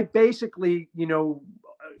I basically, you know,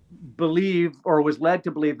 believe or was led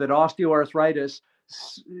to believe that osteoarthritis,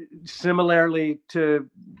 similarly to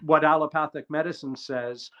what allopathic medicine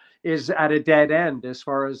says, is at a dead end as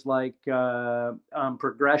far as like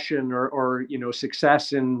progression or you know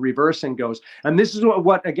success in reversing goes. And this is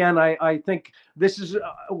what again I think this is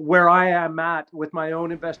where I am at with my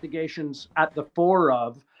own investigations at the fore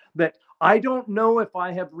of that. I don't know if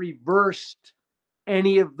I have reversed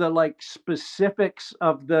any of the like specifics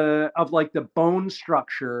of like the bone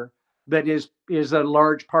structure that is a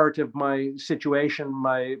large part of my situation,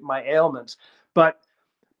 my ailments. But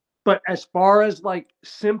as far as like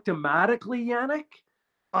symptomatically, Yannick,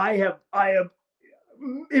 I have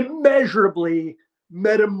immeasurably,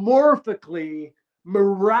 metamorphically,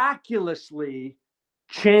 miraculously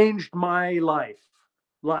changed my life.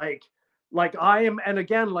 Like, like I am, and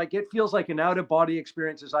again, like it feels like an out of body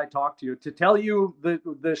experience as I talk to you. To tell you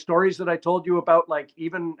the stories that I told you about, like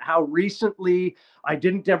even how recently I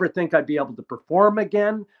didn't ever think I'd be able to perform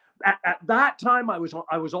again. At that time, I was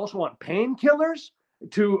also on painkillers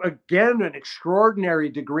to again an extraordinary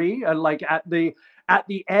degree, and like at the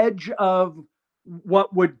edge of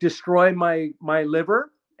what would destroy my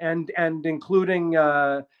liver and including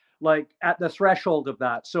like at the threshold of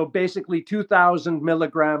that. So basically 2,000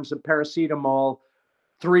 milligrams of paracetamol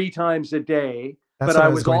 3 times a day. That's But what I I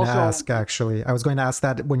was was going to also, ask, actually. I was going to ask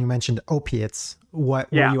that when you mentioned opiates.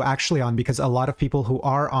 What were yeah, you actually on? Because a lot of people who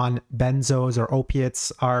are on benzos or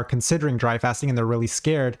opiates are considering dry fasting and they're really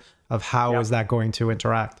scared of how yeah. is that going to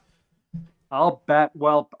interact. I'll bet.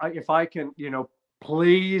 Well, if I can, you know,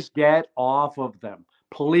 please get off of them.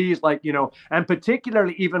 Please, like, you know, and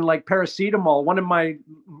particularly even like paracetamol, one of my,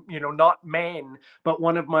 you know, not main, but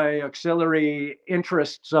one of my auxiliary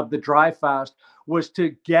interests of the dry fast was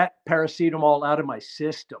to get paracetamol out of my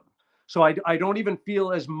system. So I don't even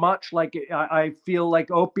feel as much like I feel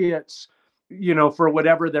like opiates, you know, for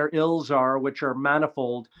whatever their ills are, which are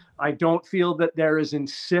manifold. I don't feel that they're as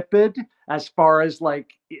insipid as far as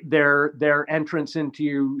like their entrance into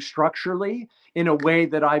you structurally in a way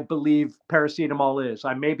that I believe paracetamol is.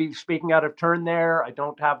 I may be speaking out of turn there. I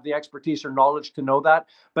don't have the expertise or knowledge to know that,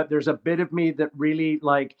 but there's a bit of me that really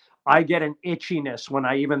like I get an itchiness when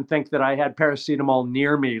I even think that I had paracetamol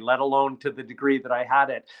near me, let alone to the degree that I had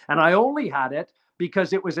it. And I only had it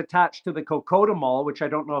because it was attached to the cocodamol, which I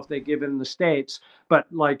don't know if they give in the States, but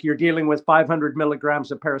like you're dealing with 500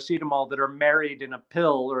 milligrams of paracetamol that are married in a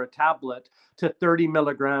pill or a tablet to 30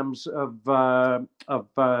 milligrams of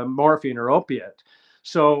morphine or opiate.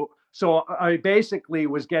 So I basically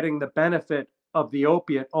was getting the benefit of the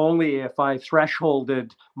opiate only if I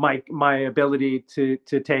thresholded my ability to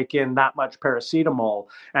take in that much paracetamol,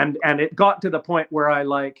 and it got to the point where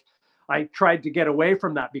I tried to get away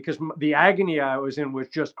from that because the agony I was in was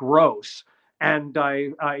just gross. And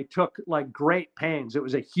I took like great pains. It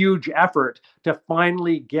was a huge effort to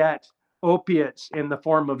finally get opiates in the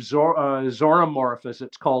form of Zoramorph, as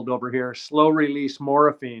it's called over here, slow release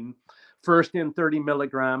morphine, first in 30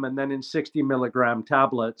 milligram and then in 60 milligram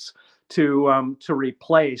tablets to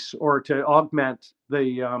replace or to augment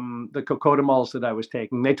the cocodamols that I was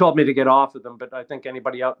taking. They told me to get off of them, but I think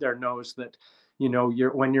anybody out there knows that, you know,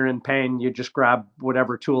 when you're in pain, you just grab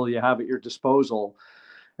whatever tool you have at your disposal.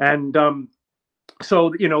 And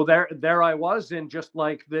so, you know, there I was in just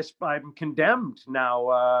like this, I'm condemned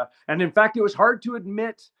now. And in fact, it was hard to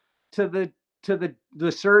admit to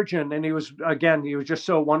the surgeon. And he was just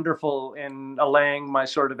so wonderful in allaying my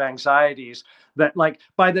sort of anxieties that like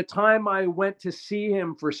by the time I went to see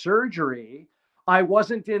him for surgery, I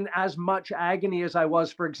wasn't in as much agony as I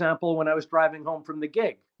was, for example, when I was driving home from the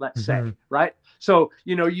gig, let's say, Mm-hmm. right? So,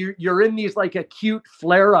 you know, you're in these like acute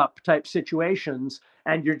flare-up type situations,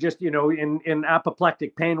 and you're just, you know, in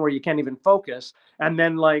apoplectic pain where you can't even focus. And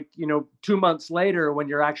then like, you know, 2 months later, when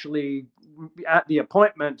you're actually at the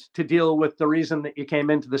appointment to deal with the reason that you came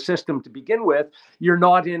into the system to begin with, you're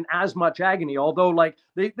not in as much agony. Although like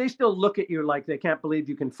they still look at you like they can't believe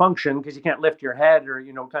you can function because you can't lift your head or,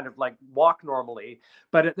 you know, kind of like walk normally.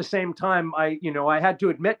 But at the same time, I had to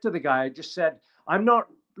admit to the guy, I just said, I'm not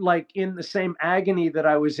like in the same agony that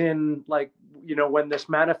I was in like when this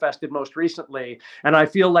manifested most recently. And I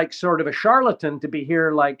feel like sort of a charlatan to be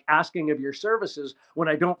here, like asking of your services when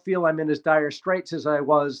I don't feel I'm in as dire straits as I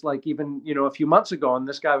was like even, a few months ago. And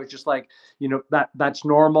this guy was just like, that's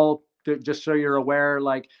normal. Just so you're aware,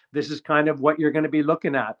 like this is kind of what you're going to be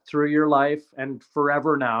looking at through your life and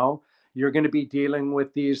forever now. You're going to be dealing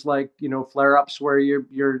with these flare-ups where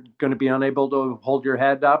you're going to be unable to hold your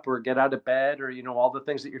head up or get out of bed or all the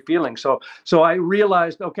things that you're feeling. So I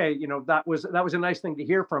realized, okay, that was a nice thing to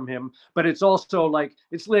hear from him, but it's also like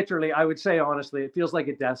it's literally, I would say honestly, it feels like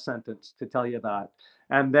a death sentence to tell you that.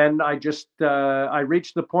 And then I just I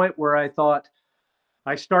reached the point where I thought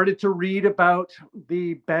I started to read about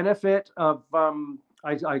the benefit of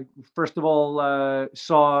I first of all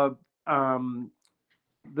saw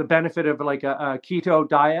the benefit of like a keto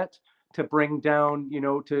diet to bring down,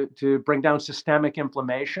 to bring down systemic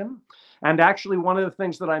inflammation. And actually one of the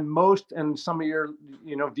things that I'm most, and some of your,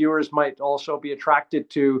 viewers might also be attracted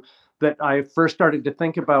to, that I first started to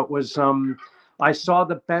think about was I saw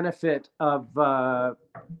the benefit of the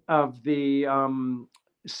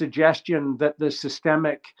suggestion that the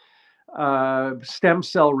systemic stem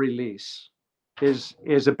cell release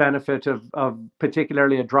is a benefit of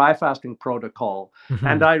particularly a dry fasting protocol. Mm-hmm.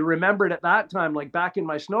 And I remembered at that time, like back in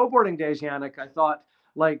my snowboarding days, Yannick, I thought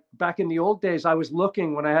like back in the old days, I was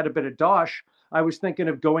looking when I had a bit of dosh, I was thinking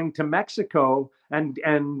of going to Mexico and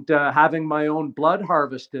having my own blood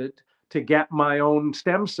harvested to get my own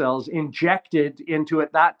stem cells injected into,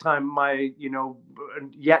 at that time, my,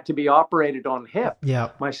 yet to be operated on hip. Yeah.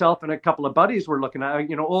 Myself and a couple of buddies were looking at,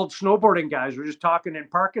 old snowboarding guys were just talking in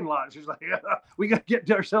parking lots. It's like, yeah, we got to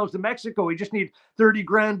get ourselves to Mexico. We just need 30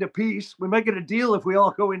 grand a piece. We might get a deal if we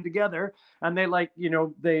all go in together. And they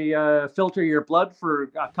they filter your blood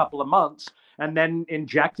for a couple of months and then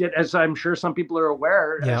inject it, as I'm sure some people are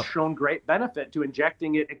aware, has shown great benefit to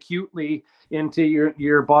injecting it acutely into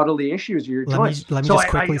your bodily issues, your joints. Let me just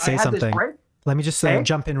quickly say something. Let me just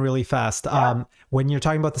jump in really fast. Yeah. When you're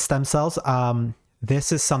talking about the stem cells,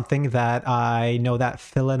 this is something that I know that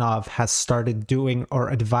Filinov has started doing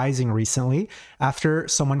or advising recently. After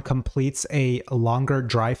someone completes a longer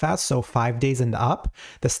dry fast, so 5 days and up,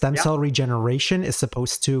 the stem cell regeneration is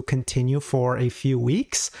supposed to continue for a few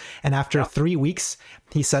weeks. And after 3 weeks,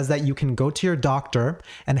 he says that you can go to your doctor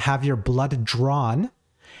and have your blood drawn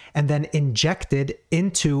and then injected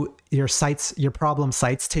into your sites, your problem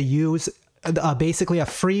sites, to use basically a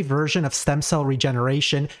free version of stem cell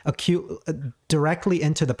regeneration directly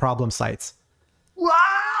into the problem sites.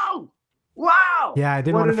 Wow! Yeah, I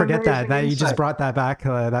didn't want to forget that you just brought that back,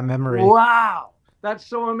 that memory. Wow! That's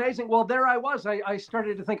so amazing. Well, there I was. I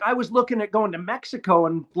started to think I was looking at going to Mexico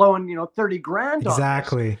and blowing, 30 grand on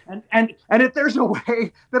exactly. This. And if there's a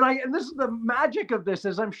way that and this is the magic of this,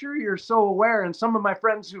 as I'm sure you're so aware, and some of my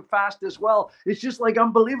friends who fast as well, it's just like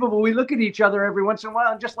unbelievable. We look at each other every once in a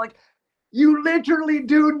while and just like, you literally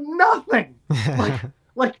do nothing.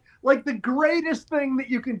 Like the greatest thing that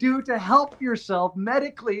you can do to help yourself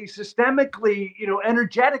medically, systemically,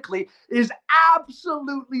 energetically is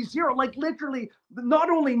absolutely zero. Like literally, not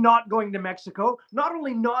only not going to Mexico, not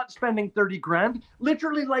only not spending 30 grand,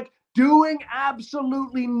 literally like doing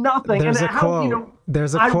absolutely nothing. There's and a quote.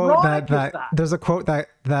 There's a quote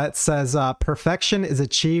that says, "Perfection is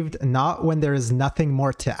achieved not when there is nothing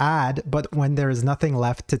more to add, but when there is nothing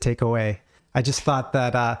left to take away." I just thought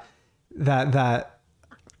that that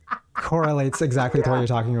correlates exactly to what you're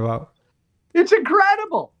talking about. It's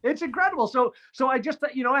incredible. It's incredible. So I just,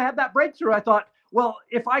 I had that breakthrough. I thought, well,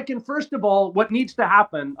 if I can, first of all, what needs to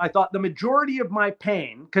happen, I thought the majority of my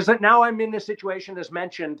pain, because now I'm in this situation, as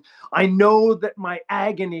mentioned, I know that my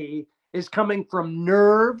agony is coming from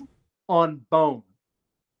nerve on bone.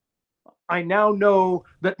 I now know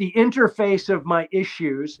that the interface of my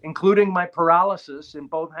issues, including my paralysis in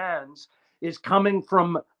both hands, is coming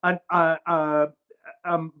from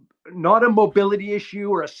not a mobility issue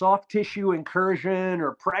or a soft tissue incursion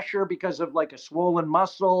or pressure because of like a swollen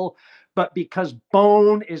muscle, but because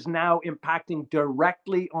bone is now impacting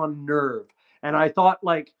directly on nerve. And I thought,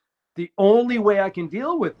 like, the only way I can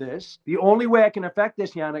deal with this, the only way I can affect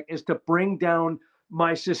this, Yannick, is to bring down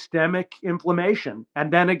my systemic inflammation.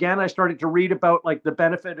 And then again, I started to read about like the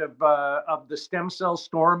benefit of the stem cell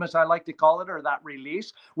storm, as I like to call it, or that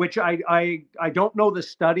release, which I don't know the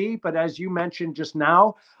study, but as you mentioned just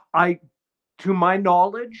now, to my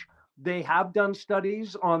knowledge, they have done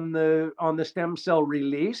studies on the stem cell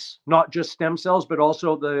release, not just stem cells, but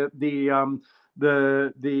also the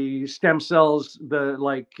stem cells, the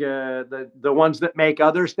ones that make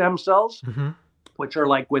other stem cells, which are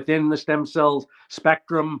like within the stem cell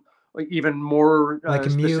spectrum even more like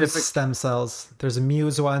specific Muse stem cells. There's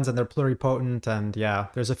Muse ones and they're pluripotent, and yeah,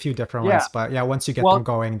 there's a few different ones. But yeah, once you get them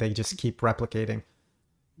going, they just keep replicating.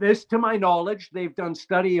 This, to my knowledge, they've done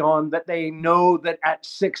study on that. They know that at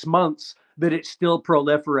 6 months that it's still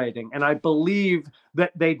proliferating. And I believe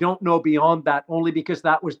that they don't know beyond that, only because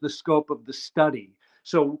that was the scope of the study.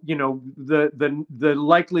 So, the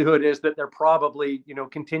likelihood is that they're probably,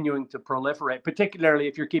 continuing to proliferate, particularly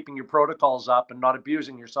if you're keeping your protocols up and not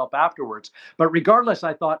abusing yourself afterwards. But regardless,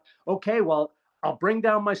 I thought, okay, well, I'll bring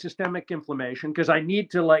down my systemic inflammation because I need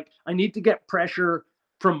to get pressure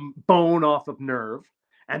from bone off of nerve.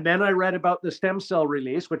 And then I read about the stem cell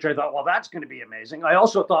release, which I thought, well, that's going to be amazing. I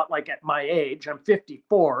also thought, like, at my age, I'm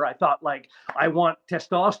 54. I thought, like, I want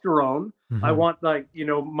testosterone. Mm-hmm. I want, like,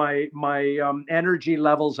 my energy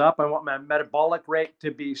levels up. I want my metabolic rate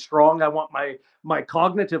to be strong. I want my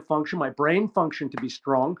cognitive function, my brain function to be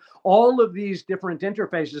strong. All of these different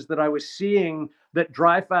interfaces that I was seeing that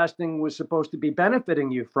dry fasting was supposed to be benefiting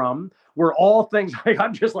you from were all things like,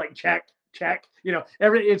 I'm just like, check.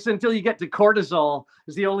 It's until you get to cortisol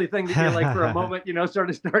is the only thing that you're like for a moment, sort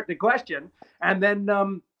of start to question. And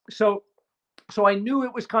then, so I knew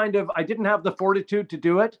it was I didn't have the fortitude to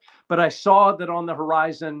do it, but I saw that on the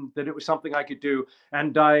horizon that it was something I could do.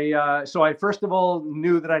 And I first of all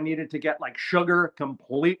knew that I needed to get like sugar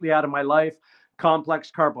completely out of my life. Complex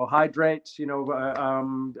carbohydrates,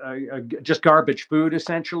 just garbage food,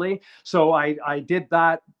 essentially. So I did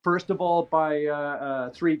that, first of all, by a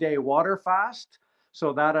 3-day water fast.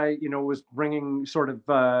 So that I, was bringing sort of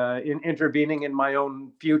intervening in my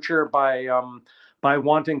own future by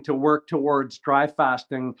wanting to work towards dry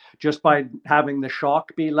fasting, just by having the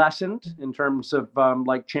shock be lessened in terms of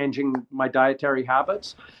like changing my dietary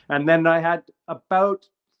habits. And then I had about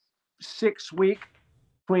 6 weeks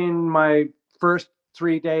between my first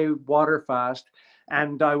 3-day water fast,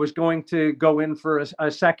 and I was going to go in for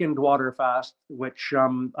a second water fast, which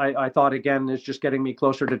I thought, again, is just getting me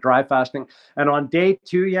closer to dry fasting. And on day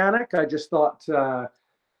 2, Yannick, I just thought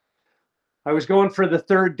I was going for the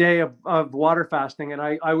 3rd day of water fasting, and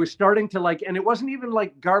I was starting to like, and it wasn't even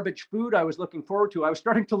like garbage food I was looking forward to. I was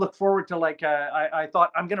starting to look forward to like, I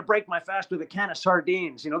thought, I'm going to break my fast with a can of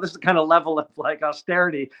sardines. This is the kind of level of like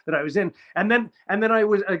austerity that I was in. And then I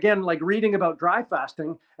was, again, like reading about dry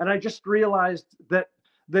fasting, and I just realized that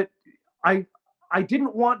I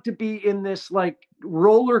didn't want to be in this like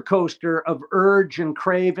roller coaster of urge and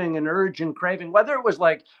craving, whether it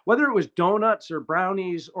was donuts or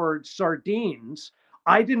brownies or sardines.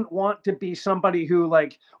 I didn't want to be somebody who,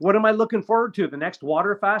 like, what am I looking forward to? The next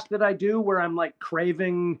water fast that I do where I'm like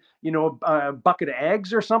craving, a bucket of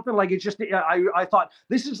eggs or something. Like, it's just, I thought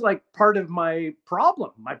this is like part of my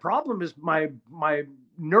problem. My problem is my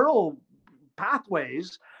neural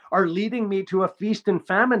pathways are leading me to a feast and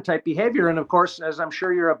famine type behavior. And of course, as I'm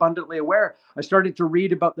sure you're abundantly aware, I started to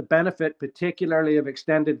read about the benefit, particularly of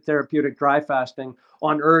extended therapeutic dry fasting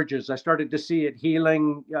on urges. I started to see it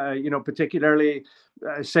healing, particularly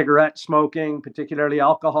cigarette smoking, particularly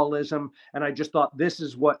alcoholism. And I just thought, this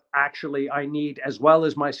is what actually I need, as well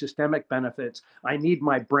as my systemic benefits. I need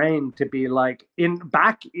my brain to be like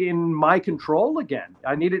back in my control again.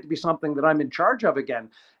 I need it to be something that I'm in charge of again.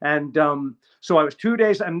 And so I was 2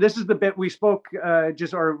 days, and this is the bit we spoke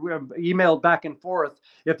emailed back and forth.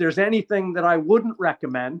 If there's anything that I wouldn't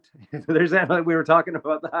recommend, if there's anything, we were talking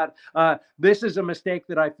about that, this is a mistake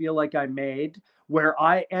that I feel like I made, where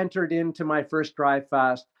I entered into my first dry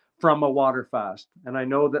fast from a water fast. And I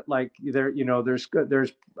know that like there's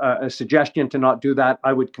a suggestion to not do that.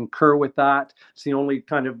 I would concur with that. It's the only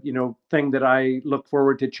kind of, thing that I look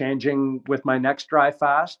forward to changing with my next dry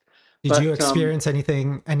fast. Did you experience any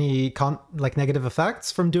negative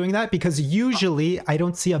effects from doing that? Because usually I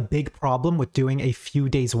don't see a big problem with doing a few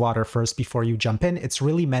days water first before you jump in. It's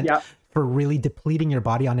really meant for really depleting your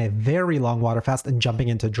body on a very long water fast and jumping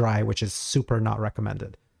into dry, which is super not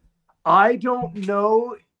recommended. I don't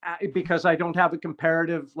know, because I don't have a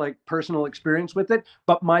comparative like personal experience with it,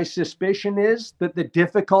 but my suspicion is that the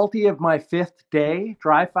difficulty of my 5th day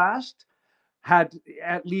dry fast had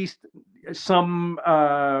at least some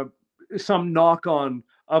knock-on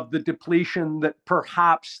of the depletion that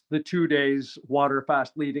perhaps the 2 days water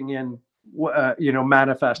fast leading in,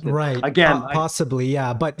 manifested. Right. Again, possibly,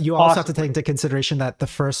 yeah. But you also have to take into consideration that the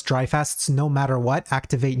first dry fasts, no matter what,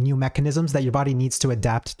 activate new mechanisms that your body needs to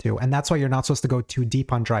adapt to. And that's why you're not supposed to go too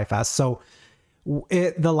deep on dry fast. So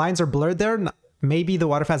the lines are blurred there. Maybe the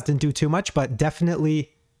water fast didn't do too much, but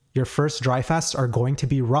definitely your first dry fasts are going to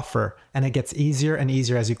be rougher, and it gets easier and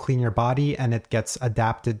easier as you clean your body and it gets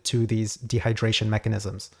adapted to these dehydration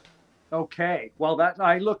mechanisms. Okay. Well, that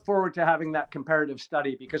I look forward to having that comparative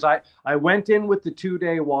study, because I went in with the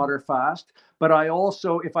 2-day water fast, but I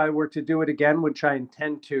also, if I were to do it again, which I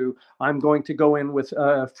intend to, I'm going to go in with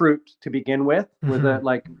fruit to begin with a,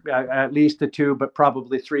 like at least a 2, but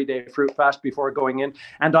probably 3-day fruit fast before going in.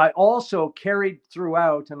 And I also carried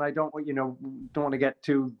throughout, and I don't, don't want to get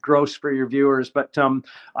too gross for your viewers, but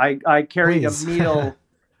I carried Please. a meal.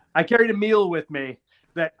 I carried a meal with me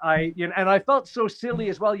that and I felt so silly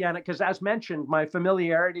as well, Yannick, because as mentioned, my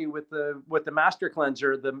familiarity with the master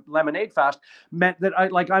cleanser, the lemonade fast, meant that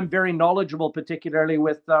I'm very knowledgeable, particularly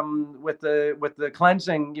with the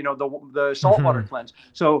cleansing, the saltwater cleanse.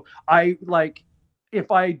 So I if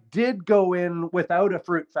I did go in without a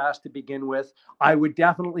fruit fast to begin with, I would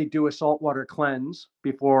definitely do a saltwater cleanse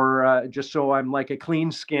before, just so I'm like a clean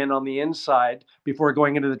skin on the inside before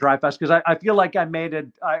going into the dry fast. Because I feel like I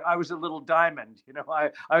was a little diamond,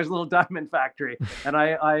 I was a little diamond factory. And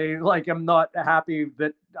I am not happy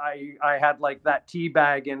that I had like that tea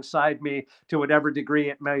bag inside me to whatever degree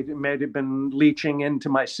it may have been leaching into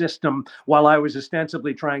my system while I was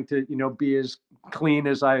ostensibly trying to, be as clean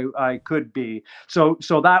as I could be. So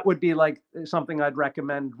that would be like something I'd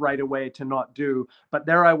recommend right away to not do. But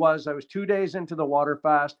there I was 2 days into the water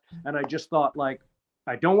fast, and I just thought, like,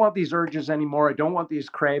 I don't want these urges anymore. I don't want these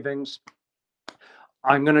cravings.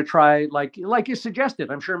 I'm going to try, like you suggested.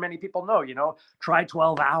 I'm sure many people know, try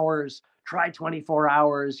 12 hours, try 24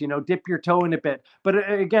 hours, dip your toe in a bit. But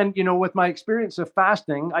again, with my experience of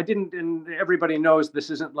fasting, I didn't, and everybody knows this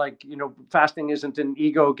isn't like, fasting isn't an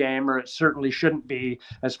ego game, or it certainly shouldn't be,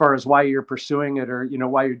 as far as why you're pursuing it, or,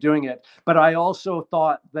 why you're doing it. But I also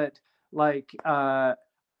thought that,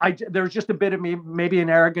 there was just a bit of me, maybe an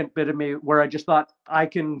arrogant bit of me, where I just thought I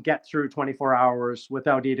can get through 24 hours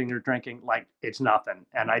without eating or drinking like it's nothing.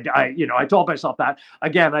 And I told myself that.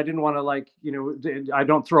 Again, I didn't want to I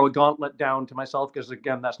don't throw a gauntlet down to myself, because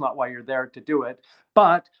again, that's not why you're there to do it.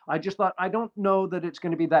 But I just thought, I don't know that it's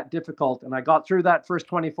going to be that difficult. And I got through that first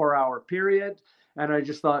 24-hour period. And I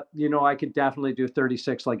just thought, I could definitely do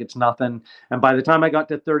 36 like it's nothing. And by the time I got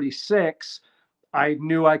to 36, I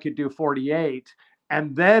knew I could do 48.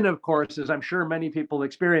 And then, of course, as I'm sure many people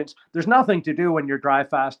experience, there's nothing to do when you're dry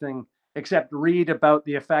fasting except read about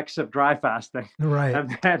the effects of dry fasting. Right.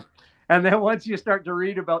 And then once you start to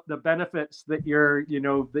read about the benefits that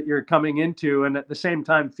you're coming into, and at the same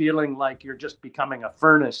time feeling like you're just becoming a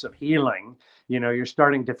furnace of healing, you're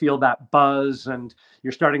starting to feel that buzz, and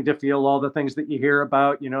you're starting to feel all the things that you hear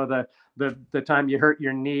about, the time you hurt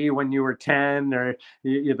your knee when you were 10, or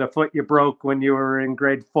the foot you broke when you were in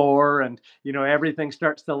grade 4, and everything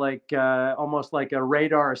starts to almost like a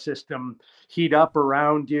radar system heat up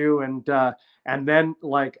around you. And then,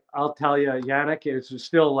 I'll tell you, Yannick, it's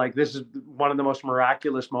still this is one of the most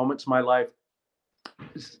miraculous moments of my life.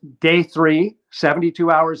 Day 3, 72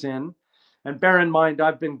 hours in. And bear in mind,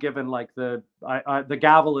 I've been given the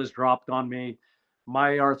gavel is dropped on me.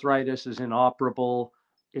 My arthritis is inoperable.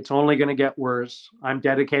 It's only going to get worse. I'm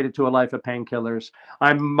dedicated to a life of painkillers.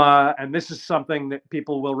 And this is something that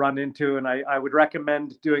people will run into, and I would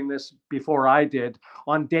recommend doing this before I did.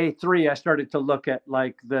 On day 3, I started to look at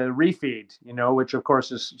the refeed, which of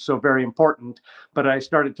course is so very important. But I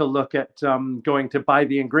started to look at going to buy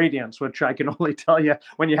the ingredients, which I can only tell you,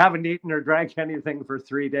 when you haven't eaten or drank anything for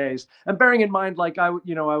 3 days. And bearing in mind, I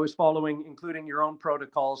was following, including your own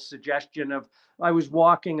protocols, suggestion of, I was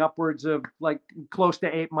walking upwards of close to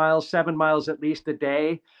 8 miles, 7 miles at least a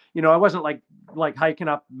day. I wasn't like hiking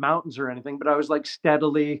up mountains or anything, but I was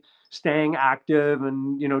steadily staying active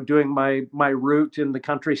and, doing my route in the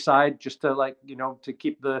countryside, just to to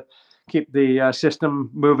keep the system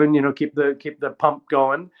moving, keep the pump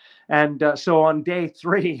going. And so on day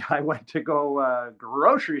 3, I went to go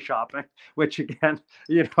grocery shopping, which again,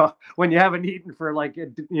 when you haven't eaten for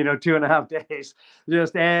 2.5 days,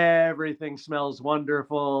 just everything smells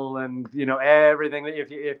wonderful. And, everything that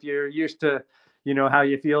if you're used to, how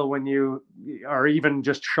you feel when you are even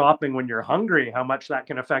just shopping when you're hungry, how much that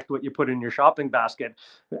can affect what you put in your shopping basket.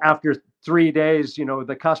 After 3 days,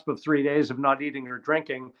 the cusp of 3 days of not eating or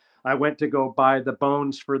drinking, I went to go buy the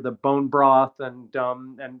bones for the bone broth, and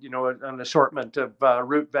an assortment of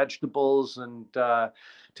root vegetables and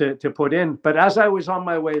to put in. But as I was on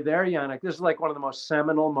my way there, Yannick, this is one of the most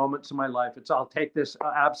seminal moments of my life. I'll take this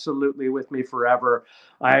absolutely with me forever.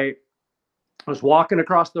 I was walking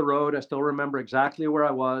across the road. I still remember exactly where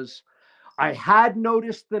I was. I had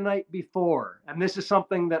noticed the night before, and this is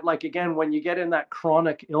something that, again, when you get in that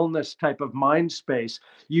chronic illness type of mind space,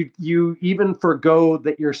 you even forgo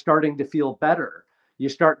that you're starting to feel better. You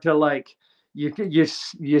start to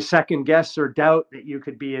you second guess or doubt that you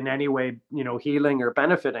could be in any way, healing or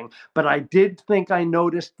benefiting. But I did think I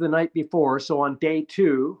noticed the night before. So on day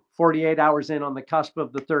 2, 48 hours in, on the cusp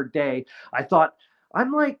of the 3rd day, I thought,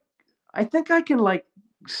 I think I can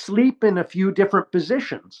sleep in a few different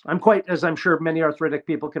positions. I'm quite, as I'm sure many arthritic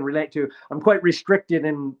people can relate to, I'm quite restricted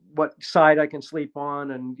in what side I can sleep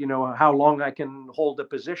on, and how long I can hold a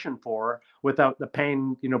position for without the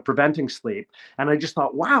pain preventing sleep. And I just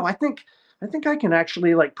thought, wow, I think I can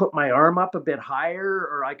actually put my arm up a bit higher,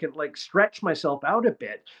 or I can stretch myself out a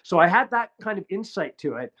bit. So I had that kind of insight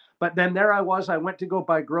to it. But then there I went to go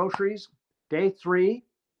buy groceries. Day 3,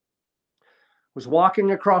 was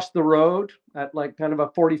walking across the road at kind of a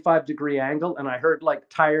 45-degree angle, and I heard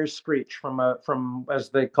tires screech from, as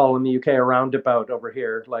they call in the UK, a roundabout over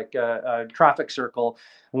here, a traffic circle.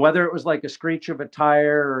 And whether it was a screech of a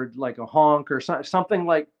tire or a honk or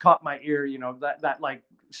something caught my ear, that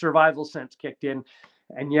survival sense kicked in.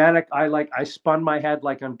 And Yannick, I spun my head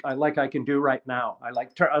I can do right now.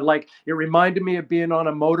 It reminded me of being on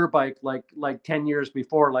a motorbike 10 years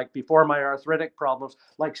before, before my arthritic problems.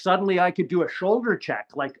 Suddenly I could do a shoulder check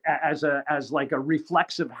as a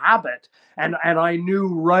reflexive habit, and I knew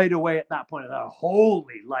right away at that point,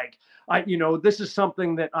 holy, this is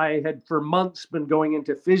something that I had for months been going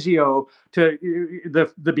into physio. To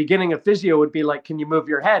the beginning of physio would be can you move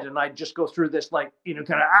your head? And I'd just go through this kind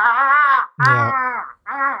of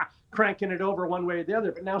cranking it over one way or the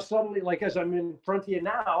other. But now suddenly, as I'm in front of you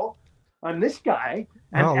now, I'm this guy.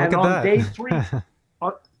 And, on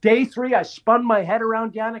day three, I spun my head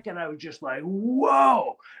around, Yannick, and I was just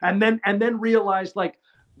whoa. And then realized,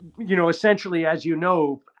 essentially, as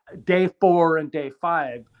day 4 and day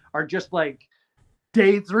 5 are just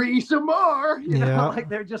day 3 some more.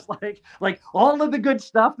 They're just all of the good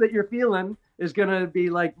stuff that you're feeling is going to be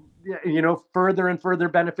further and further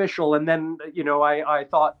beneficial. And then, I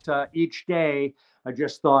thought each day, I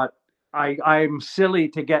just thought, I'm silly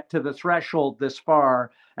to get to the threshold this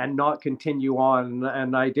far and not continue on.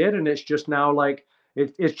 And I did. And it's just now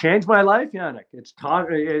it's changed my life, Yannick.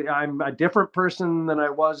 I'm a different person than I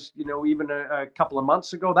was, even a couple of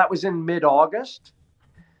months ago. That was in mid-August.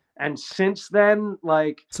 And since then,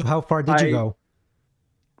 So how far did you go?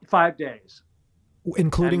 5 days.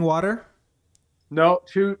 Including water? No,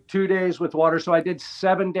 two days with water. So I did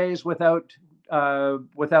 7 days without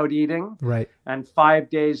eating, right, and 5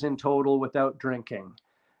 days in total without drinking,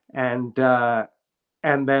 and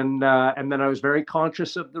then I was very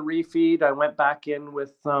conscious of the refeed. I went back in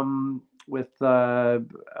with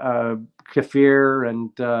kefir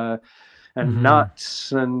and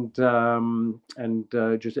nuts and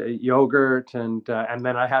just yogurt, and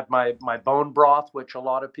then I had my bone broth, which a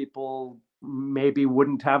lot of people maybe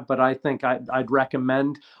wouldn't have, but I think I'd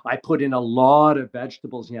recommend. I put in a lot of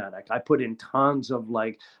vegetables, Yannick. I put in tons of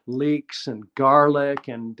leeks and garlic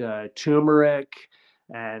and turmeric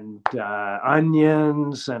and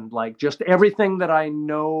onions and just everything that I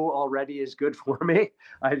know already is good for me.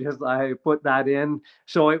 I put that in,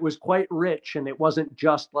 so it was quite rich, and it wasn't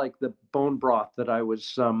just the bone broth that I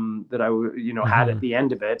had at the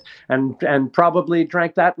end of it, and probably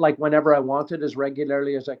drank that whenever I wanted, as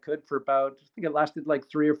regularly as I could, for about, I think it lasted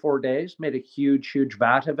 3 or 4 days. Made a huge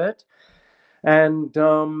vat of it, and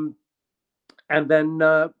then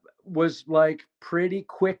was pretty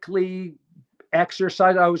quickly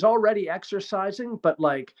exercise. I was already exercising, but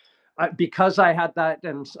because I had that,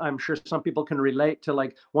 and I'm sure some people can relate to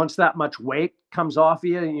once that much weight comes off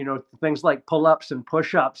you, things like pull-ups and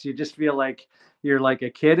push-ups, you just feel you're a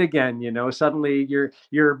kid again. Suddenly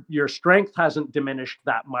your strength hasn't diminished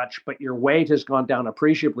that much, but your weight has gone down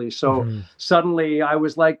appreciably. So suddenly I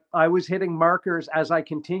was hitting markers. As I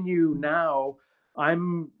continue now,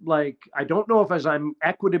 I'm I don't know if I'm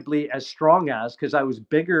equitably as strong as, because I was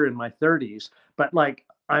bigger in my 30s, but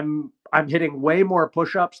I'm hitting way more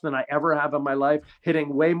push-ups than I ever have in my life,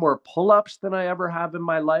 hitting way more pull-ups than I ever have in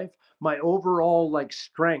my life. My overall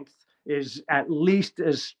strength is at least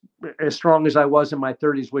as strong as I was in my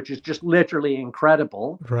 30s, which is just literally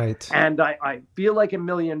incredible. Right. And I feel like $1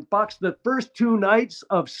 million. The first 2 nights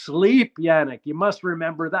of sleep, Yannick, you must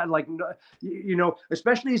remember that.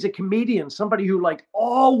 Especially as a comedian, somebody who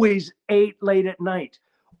always ate late at night.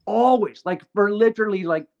 Always, for literally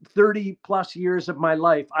 30 plus years of my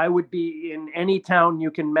life, I would be in any town you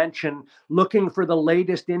can mention looking for the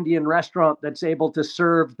latest Indian restaurant that's able to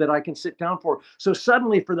serve, that I can sit down for. So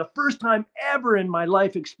suddenly, for the first time ever in my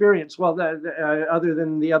life experience, well, other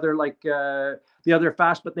than the other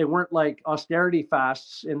fast, but they weren't austerity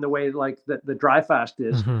fasts in the way that the dry fast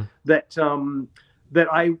is, that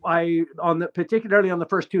I particularly on the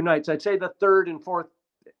first 2 nights, I'd say the third and fourth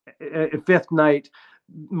fifth night,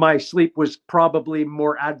 my sleep was probably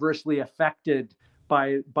more adversely affected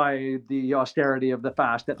by the austerity of the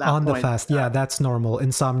fast at that on point. The fast, yeah, that's normal.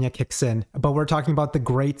 Insomnia kicks in, but we're talking about the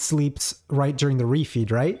great sleeps right during the refeed,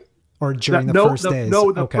 right? Or during the first days?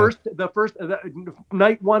 The first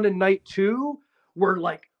night 1 and night 2 were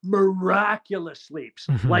like miraculous sleeps,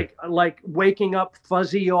 like waking up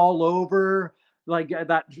fuzzy all over, like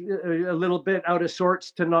that, a little bit out of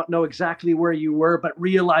sorts to not know exactly where you were, but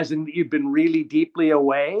realizing that you've been really deeply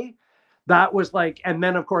away. That was like, and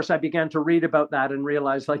then of course I began to read about that and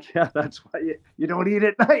realize, like, yeah, that's why you don't eat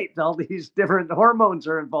at night. All these different hormones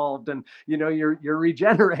are involved, and you're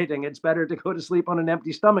regenerating. It's better to go to sleep on an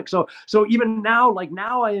empty stomach. So even now, like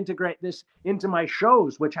now I integrate this into my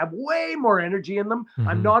shows, which have way more energy in them.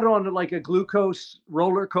 I'm not on like a glucose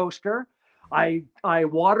roller coaster. I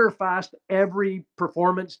water fast every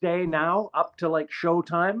performance day now up to like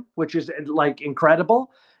showtime, which is like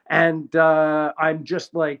incredible. And I'm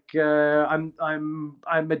just like I'm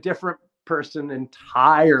a different person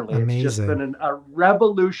entirely. Amazing. It's just been a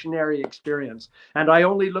revolutionary experience, and I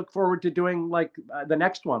only look forward to doing like the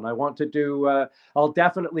next one. I want to do. I'll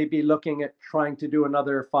definitely be looking at trying to do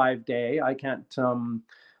another 5-day. I can't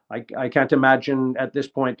imagine at this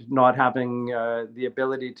point not having the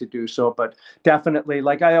ability to do so, but definitely,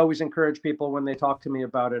 like I always encourage people when they talk to me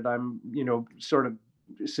about it, I'm sort of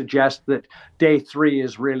suggest that day 3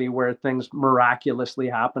 is really where things miraculously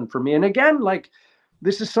happen for me. And again, like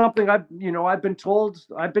this is something I've been told,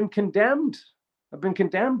 I've been condemned,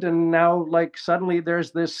 and now like suddenly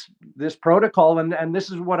there's this protocol, and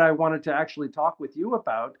this is what I wanted to actually talk with you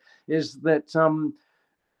about, is that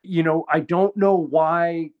I don't know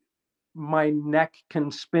why my neck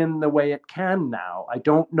can spin the way it can now. I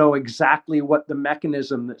don't know exactly what the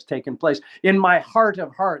mechanism that's taken place. In my heart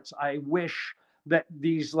of hearts, I wish that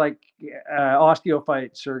these like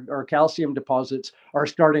osteophytes or calcium deposits are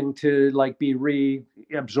starting to like be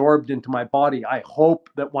reabsorbed into my body. I hope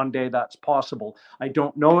that one day that's possible. I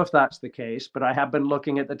don't know if that's the case, but I have been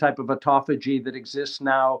looking at the type of autophagy that exists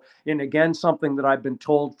now in, again, something that I've been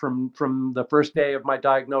told from the first day of my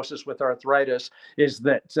diagnosis with arthritis is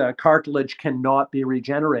that cartilage cannot be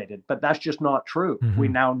regenerated, but that's just not true. We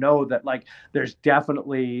now know that like there's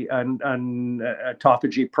definitely an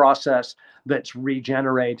autophagy process that's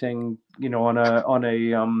regenerating, on a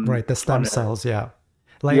right, the stem cells, yeah.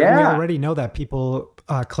 Like we already know that people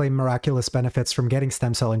claim miraculous benefits from getting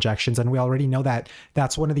stem cell injections, and we already know that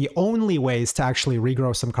that's one of the only ways to actually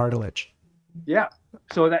regrow some cartilage. Yeah,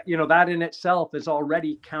 so that that in itself is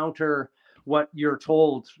already counter what you're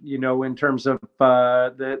told, in terms of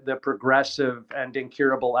the progressive and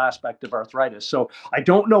incurable aspect of arthritis. So I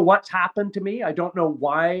don't know what's happened to me. I don't know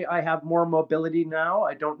why I have more mobility now.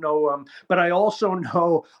 I don't know, but I also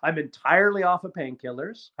know I'm entirely off of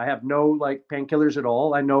painkillers. I have no like painkillers at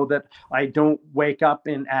all. I know that I don't wake up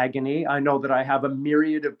in agony. I know that I have a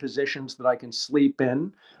myriad of positions that I can sleep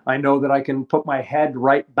in. I know that I can put my head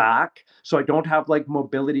right back. So I don't have like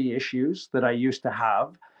mobility issues that I used to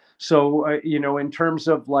have. So, in terms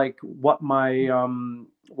of like what my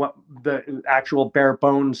what the actual bare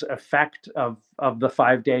bones effect of the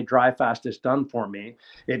 5-day dry fast has done for me,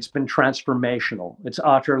 it's been transformational. It's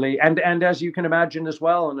utterly, and as you can imagine as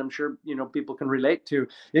well, and I'm sure people can relate to,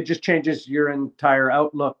 it just changes your entire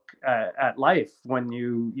outlook at life when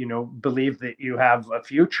you believe that you have a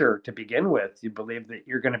future to begin with. You believe that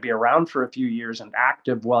you're going to be around for a few years and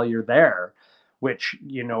active while you're there, which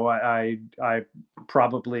I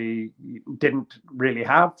probably didn't really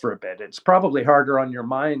have for a bit. It's probably harder on your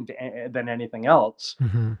mind than anything else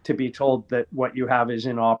to be told that what you have is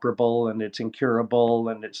inoperable and it's incurable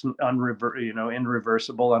and it's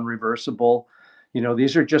irreversible, unreversible.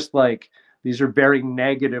 These are just like, these are very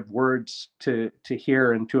negative words to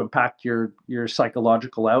hear and to impact your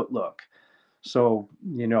psychological outlook. So,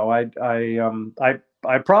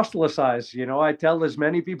 I proselytize, I tell as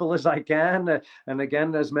many people as I can. And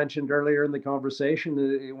again, as mentioned earlier in the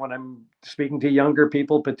conversation, when I'm speaking to younger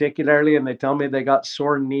people particularly, and they tell me they got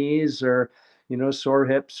sore knees or, sore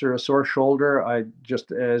hips or a sore shoulder, I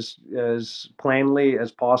just as plainly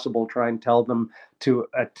as possible try and tell them to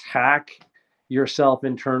attack yourself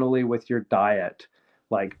internally with your diet.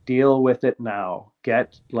 Like, deal with it now.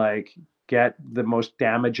 Get the most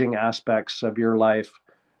damaging aspects of your life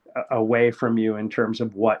away from you in terms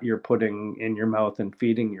of what you're putting in your mouth and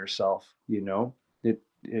feeding yourself.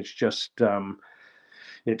 It's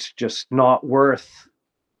just not worth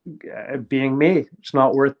being me. It's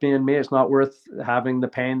not worth being me. It's not worth having the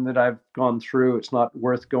pain that I've gone through. It's not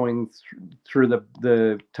worth going through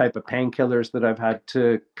the type of painkillers that I've had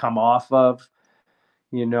to come off of.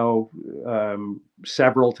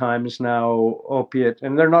 several times now, opiate,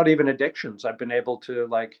 and they're not even addictions. I've been able to,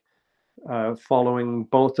 like, following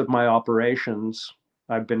both of my operations,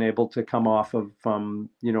 I've been able to come off of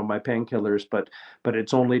my painkillers, but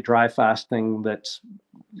it's only dry fasting that's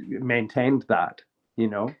maintained that.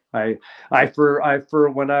 For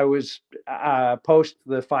when I was post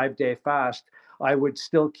the 5-day fast, I would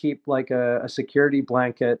still keep like a security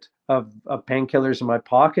blanket of painkillers in my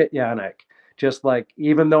pocket, Yannick. Just like,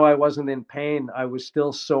 even though I wasn't in pain, I was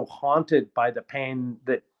still so haunted by the pain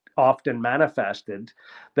that often manifested,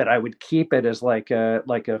 that I would keep it as like a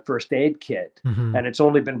first aid kit. Mm-hmm. And it's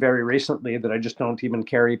only been very recently that I just don't even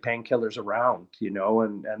carry painkillers around,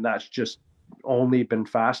 and that's just only been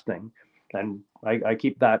fasting. And I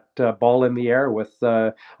keep that ball in the air with,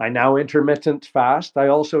 I now intermittent fast. I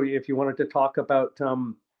also, if you wanted to talk about,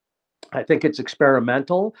 I think it's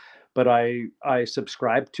experimental, but I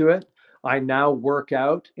subscribe to it. I now work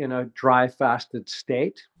out in a dry fasted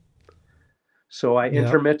state. So I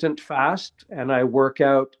intermittent fast, and I work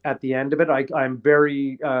out at the end of it. I'm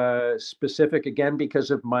very specific, again,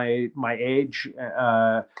 because of my age.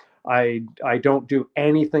 I don't do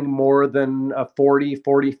anything more than a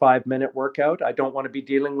 45-minute workout. I don't want to be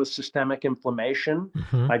dealing with systemic inflammation.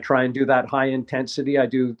 Mm-hmm. I try and do that high intensity. I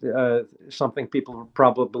do something people are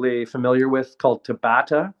probably familiar with called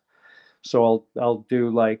Tabata. So I'll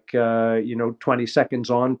do like 20 seconds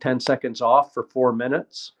on, 10 seconds off for 4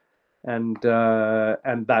 minutes, and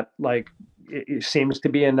that, like, it seems to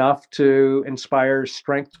be enough to inspire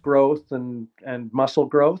strength growth and muscle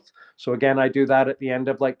growth. So again, I do that at the end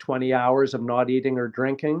of like 20 hours of not eating or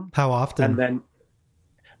drinking. How often? And then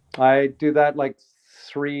I do that like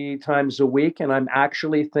 3 times a week, and I'm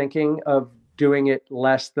actually thinking of doing it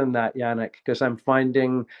less than that, Yannick, because I'm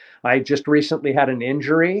finding I just recently had an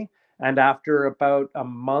injury, and after about a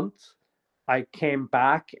month, I came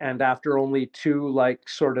back, and after only 2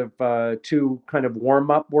 kind of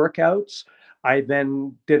warm-up workouts, I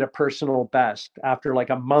then did a personal best. After like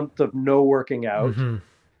a month of no working out, mm-hmm.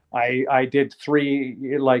 I did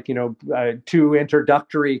 3, 2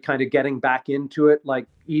 introductory kind of getting back into it, like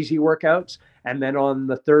easy workouts. And then on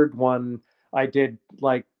the third one, I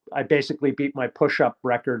basically beat my push-up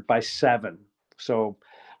record by 7. So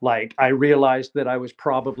like, I realized that I was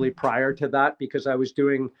probably prior to that, because I was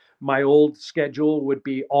doing, my old schedule would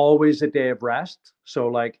be always a day of rest. So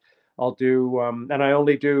like, I'll do, and I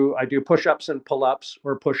do push-ups and pull-ups,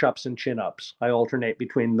 or push-ups and chin-ups. I alternate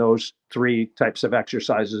between those 3 types of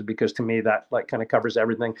exercises, because to me that like kind of covers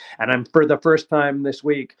everything. And I'm, for the first time this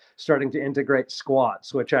week, starting to integrate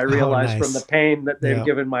squats, which I realized from the pain that they've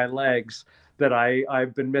given my legs, that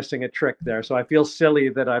I've been missing a trick there. So I feel silly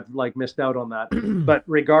that I've like missed out on that. But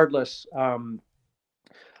regardless,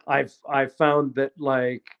 I've found that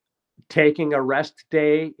like taking a rest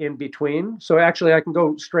day in between. So actually, I can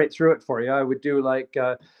go straight through it for you. I would do like,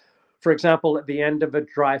 for example, at the end of a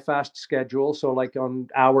dry fast schedule, so like on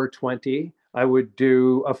hour 20, I would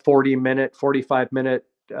do a 40-minute, 45-minute,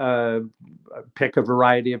 pick a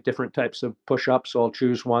variety of different types of push-ups. So I'll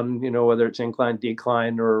choose one, whether it's incline,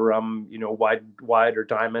 decline, or wide or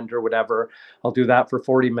diamond or whatever. I'll do that for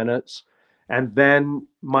 40 minutes. And then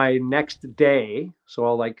my next day, so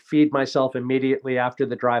I'll like feed myself immediately after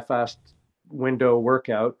the dry fast window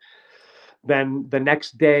workout. Then the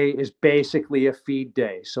next day is basically a feed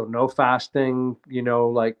day. So no fasting,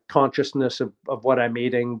 like consciousness of what I'm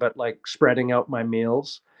eating, but like spreading out my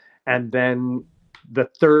meals. And then the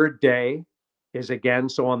third day is again,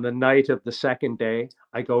 so on the night of the second day,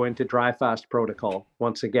 I go into dry fast protocol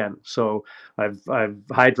once again. So I've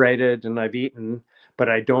hydrated and I've eaten, but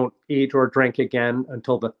I don't eat or drink again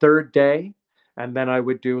until the third day. And then I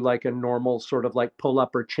would do like a normal sort of like pull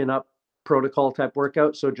up or chin up protocol type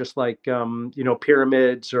workout. So just like,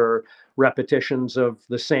 pyramids or repetitions of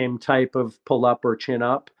the same type of pull up or chin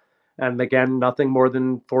up. And again, nothing more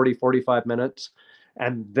than 45 minutes.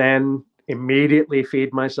 And then immediately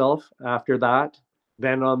feed myself after that.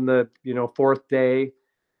 Then on the, 4th day,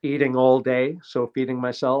 eating all day, so feeding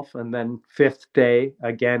myself, and then 5th day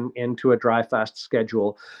again into a dry fast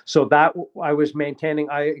schedule. So that I was maintaining.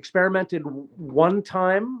 I experimented one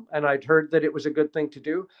time, and I'd heard that it was a good thing to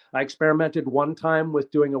do. I experimented one time with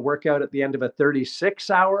doing a workout at the end of a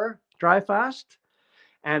 36-hour dry fast,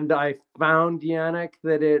 and I found, Yannick,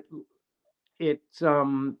 that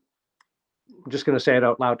I'm just going to say it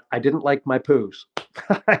out loud. I didn't like my poos.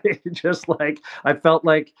 I felt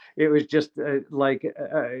like it was just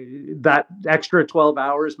that extra 12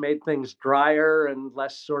 hours made things drier and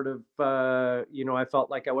less sort of, I felt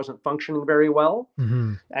like I wasn't functioning very well.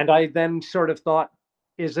 Mm-hmm. And I then sort of thought,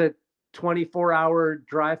 is a 24-hour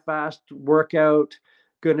dry fast workout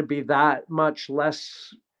going to be that much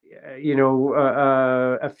less,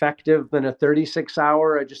 effective than a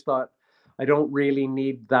 36-hour. I just thought I don't really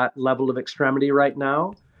need that level of extremity right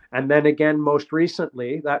now. And then again, most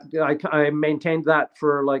recently, that I maintained that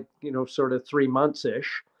for like, sort of 3 months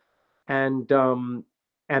ish. And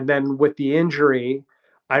then with the injury,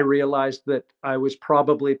 I realized that I was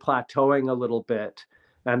probably plateauing a little bit,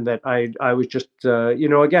 and that I was just,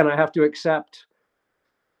 again, I have to accept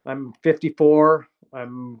I'm 54.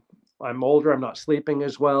 I'm older. I'm not sleeping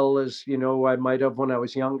as well as I might have when I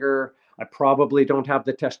was younger. I probably don't have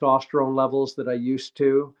the testosterone levels that I used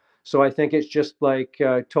to. So I think it's just like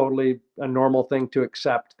totally a normal thing to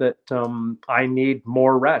accept that I need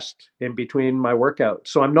more rest in between my workouts.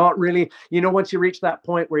 So I'm not really, once you reach that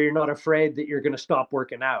point where you're not afraid that you're going to stop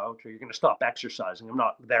working out or you're going to stop exercising, I'm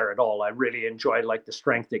not there at all. I really enjoy like the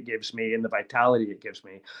strength it gives me and the vitality it gives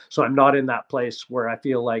me. So I'm not in that place where I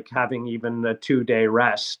feel like having even a 2-day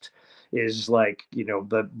rest is like,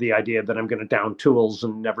 the idea that I'm going to down tools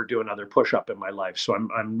and never do another push-up in my life. So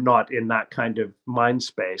I'm not in that kind of mind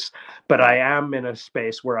space, but I am in a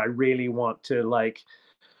space where I really want to, like,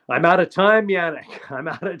 I'm out of time, Yannick. I'm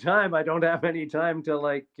out of time. I don't have any time to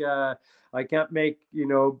like, I can't make,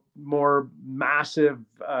 more massive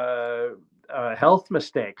health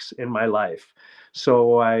mistakes in my life.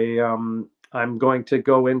 So I'm going to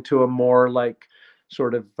go into a more like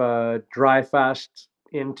sort of dry fast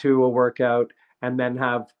into a workout, and then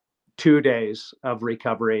have 2 days of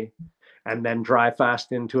recovery, and then dry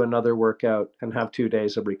fast into another workout and have 2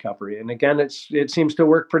 days of recovery. And again, it seems to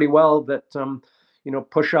work pretty well that,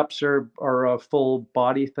 push-ups are a full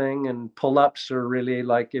body thing, and pull-ups are really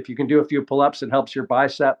like, if you can do a few pull-ups, it helps your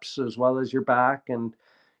biceps as well as your back, and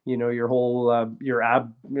your whole your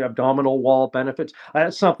abdominal wall benefits.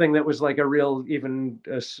 That's something that was like a real even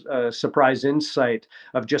surprise insight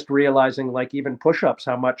of just realizing, like, even push-ups,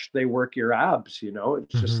 how much they work your abs.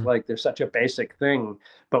 It's just like they're such a basic thing,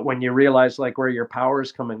 but when you realize like where your power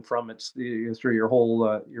is coming from, it's through your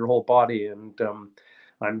whole body. And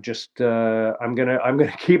I'm just I'm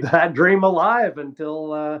gonna keep that dream alive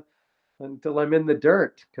until I'm in the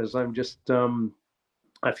dirt, because I'm just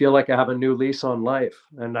I feel like I have a new lease on life,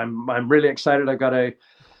 and I'm really excited. I got a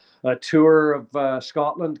tour of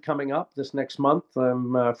Scotland coming up this next month.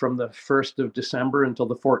 From the 1st of December until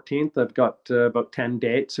the 14th. I've got about 10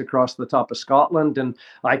 dates across the top of Scotland, and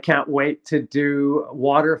I can't wait to do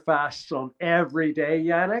water fasts on every day,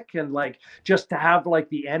 Yannick, and like just to have like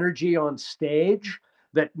the energy on stage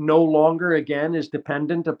that no longer again is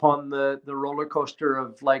dependent upon the roller coaster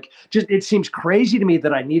of like, just, it seems crazy to me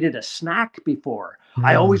that I needed a snack before.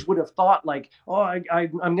 I always would have thought like, oh, I'm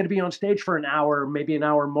going to be on stage for an hour, maybe an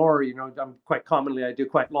hour more. I'm quite commonly, I do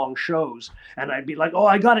quite long shows, and I'd be like, oh,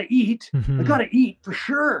 I got to eat. I got to eat for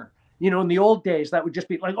sure. In the old days, that would just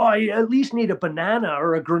be like, oh, I at least need a banana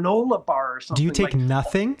or a granola bar or something. Do you take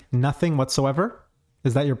like, nothing whatsoever?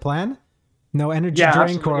 Is that your plan? No energy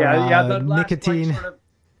drink or nicotine?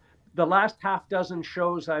 The last half dozen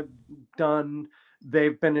shows I've done,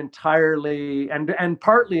 they've been entirely, and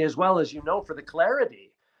partly as well as, for the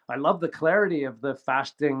clarity. I love the clarity of the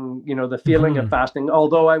fasting, the feeling of fasting,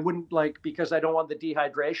 although I wouldn't like, because I don't want the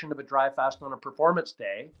dehydration of a dry fast on a performance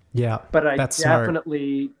day. Yeah. But I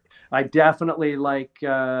definitely like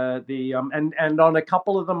and on a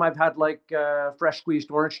couple of them, I've had like fresh squeezed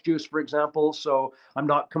orange juice, for example. So I'm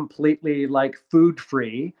not completely like food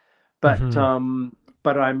free,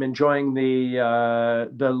 but I'm enjoying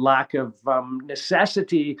the lack of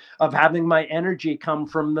necessity of having my energy come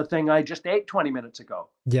from the thing I just ate 20 minutes ago.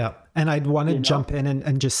 Yeah. And I'd want to jump in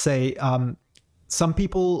and just say, some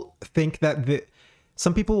people think that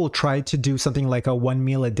some people will try to do something like a 1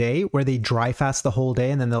 meal a day where they dry fast the whole day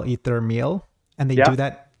and then they'll eat their meal. And they do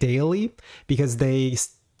that daily because they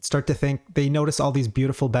start to think, they notice all these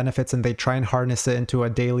beautiful benefits and they try and harness it into a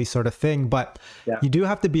daily sort of thing. But you do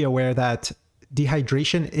have to be aware that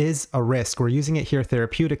dehydration is a risk. We're using it here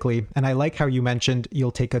therapeutically. And I like how you mentioned you'll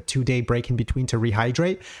take a 2-day break in between to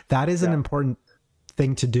rehydrate. That is an important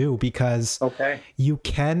thing to do, because you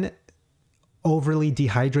can overly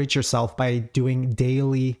dehydrate yourself by doing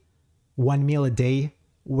daily 1 meal a day,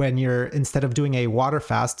 when you're, instead of doing a water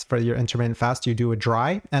fast for your intermittent fast, you do a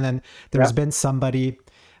dry. And then there's been somebody,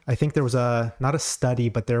 I think there was not a study,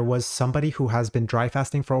 but there was somebody who has been dry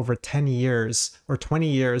fasting for over 10 years or 20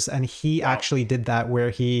 years. And he actually did that,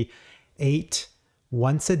 where he ate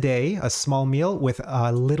once a day, a small meal with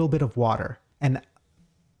a little bit of water. And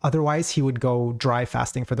otherwise he would go dry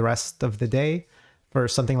fasting for the rest of the day for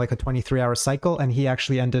something like a 23-hour cycle. And he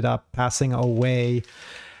actually ended up passing away.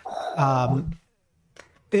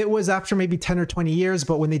 It was after maybe 10 or 20 years,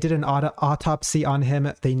 but when they did an autopsy on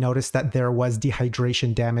him, they noticed that there was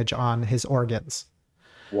dehydration damage on his organs.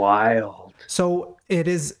 Wild. So it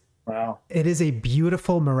is, wow. It is a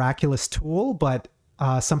beautiful, miraculous tool, but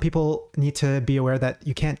some people need to be aware that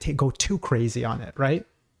you can't go too crazy on it, right?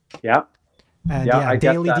 Yeah. And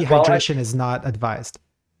daily dehydration is not advised.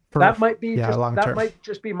 That might be that might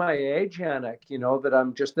just be my age, Yannick, that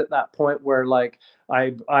I'm just at that point where like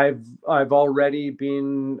I've already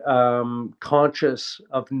been conscious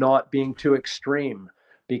of not being too extreme,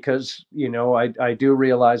 because I do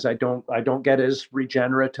realize I don't get as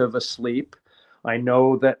regenerative a sleep. I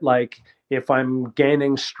know that like if I'm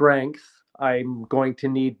gaining strength, I'm going to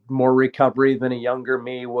need more recovery than a younger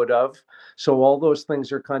me would have. So all those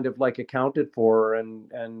things are kind of like accounted for, and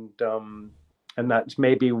that's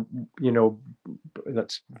maybe,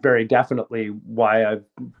 that's very definitely why I've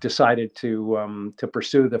decided to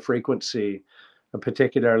pursue the frequency,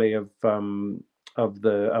 particularly of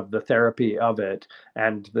the therapy of it,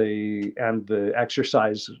 and the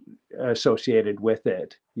exercise associated with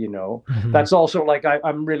it. Mm-hmm. That's also like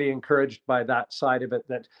I'm really encouraged by that side of it.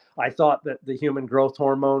 That I thought that the human growth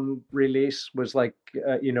hormone release was like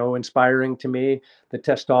inspiring to me. The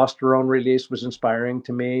testosterone release was inspiring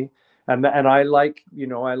to me. And I like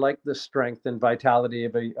the strength and vitality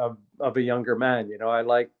of a younger man. I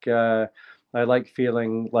like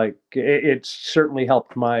feeling like it's certainly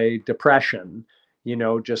helped my depression.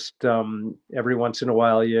 Just every once in a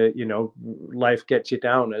while, life gets you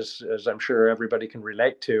down, as I'm sure everybody can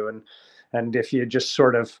relate to, and if you just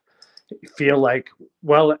sort of feel like,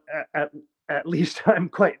 well, at least I'm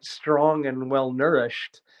quite strong and well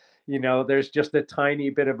nourished. There's just a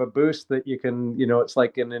tiny bit of a boost that you can, it's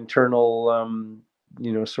like an internal,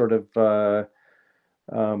 sort of,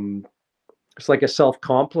 it's like a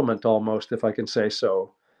self-compliment almost, if I can say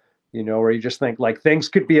so, where you just think like things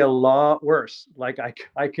could be a lot worse. Like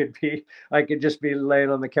I could just be laying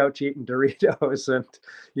on the couch eating Doritos and,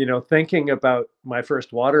 thinking about my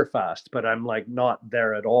first water fast, but I'm like not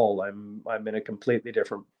there at all. I'm in a completely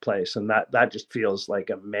different place. And that just feels like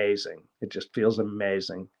amazing. It just feels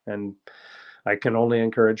amazing. And I can only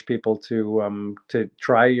encourage people to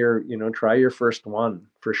try your first one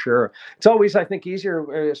for sure. It's always, I think,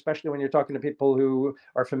 easier, especially when you're talking to people who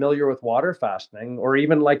are familiar with water fasting, or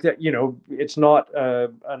even like that. It's not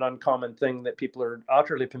an uncommon thing that people are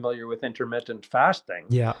utterly familiar with intermittent fasting.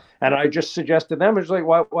 Yeah. And I just suggest to them, it's like,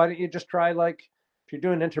 why don't you just try, like, if you're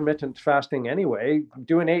doing intermittent fasting anyway,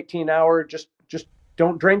 do an 18-hour, just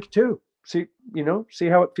don't drink too. See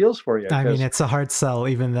how it feels for you. I mean, it's a hard sell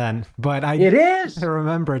even then, but it is. I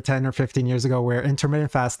remember 10 or 15 years ago where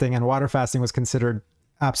intermittent fasting and water fasting was considered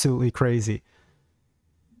absolutely crazy.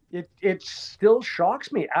 It still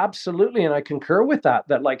shocks me, absolutely, and I concur with that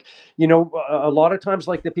like, a lot of times,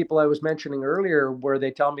 like the people I was mentioning earlier, where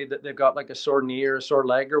they tell me that they've got like a sore knee or a sore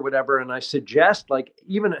leg or whatever, and I suggest like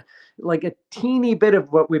even like a teeny bit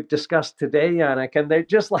of what we've discussed today, Yannick, and they're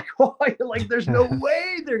just like, oh, like there's no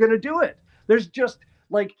way they're gonna do it. There's just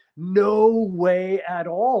like no way at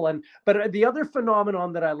all. But the other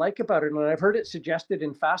phenomenon that I like about it, and I've heard it suggested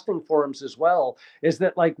in fasting forums as well, is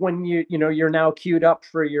that like when you're now queued up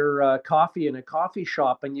for your coffee in a coffee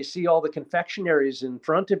shop and you see all the confectionaries in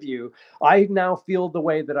front of you, I now feel the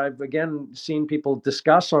way that I've again seen people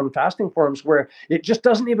discuss on fasting forums, where it just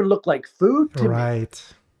doesn't even look like food to me.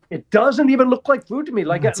 Right. It doesn't even look like food to me.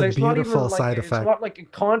 Like it's a it's beautiful not even like, side effect. It's not like a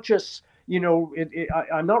conscious,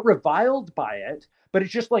 I'm not reviled by it, but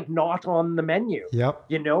it's just like not on the menu. Yep.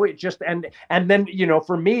 It just, and then,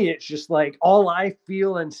 for me, it's just like all I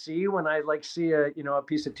feel and see when I like see a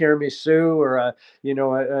piece of tiramisu or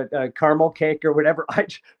a caramel cake or whatever.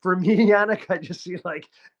 For me, Yannick, I just see like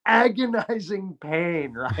agonizing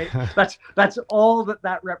pain, right? That's all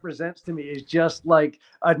that represents to me, is just like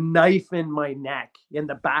a knife in my neck, in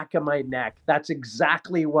the back of my neck. That's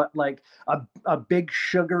exactly what like a big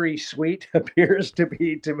sugary sweet appears to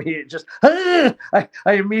be to me. It just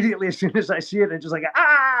I immediately, as soon as I see it, it's just like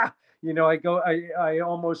I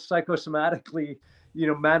almost psychosomatically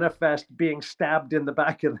manifest being stabbed in the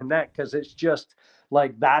back of the neck, because it's just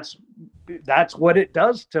like that's what it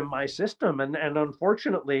does to my system. And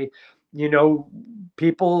unfortunately,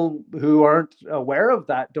 people who aren't aware of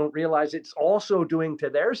that don't realize it's also doing to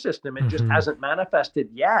their system. It just hasn't manifested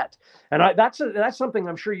yet. And that's something,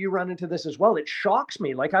 I'm sure you run into this as well. It shocks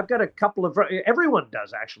me. Like I've got a couple of, everyone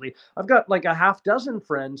does actually. I've got like a half dozen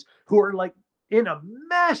friends who are like in a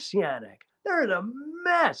mess, Yannick. They're in a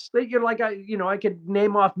mess. You're like, I could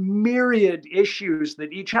name off myriad issues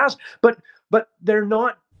that each has, but they're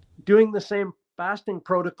not doing the same fasting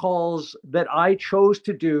protocols that I chose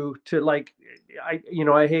to do to like,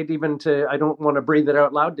 I hate even to, I don't want to breathe it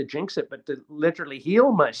out loud to jinx it, but to literally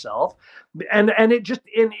heal myself. And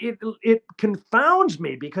it confounds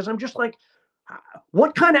me because I'm just like,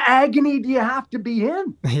 what kind of agony do you have to be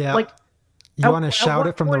in? Yeah. Like, you want to shout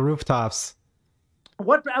it from the rooftops.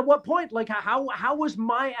 At what point, like how was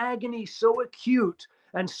my agony so acute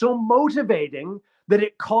and so motivating that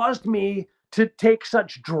it caused me to take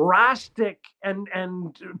such drastic and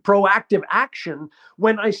proactive action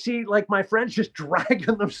when I see like my friends just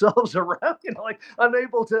dragging themselves around, like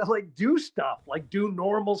unable to like do stuff, like do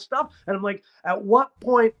normal stuff. And I'm like, at what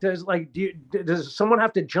point does someone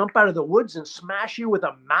have to jump out of the woods and smash you with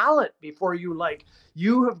a mallet before you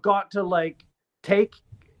have got to like take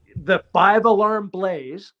the 5-alarm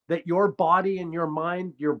blaze that your body and your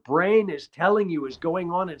mind, your brain is telling you is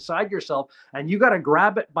going on inside yourself, and you got to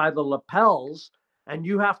grab it by the lapels, and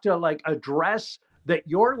you have to like address that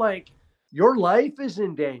your life is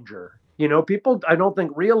in danger. People I don't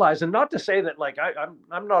think realize, and not to say that like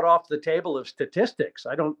I'm not off the table of statistics.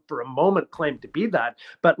 I don't for a moment claim to be that,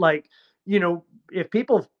 but like, if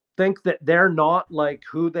people think that they're not like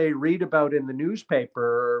who they read about in the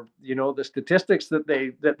newspaper, or the statistics that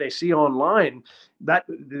they see online, that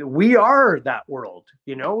we are that world.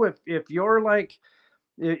 If you're like,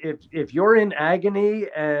 if you're in agony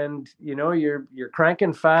and you're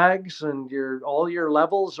cranking fags and all your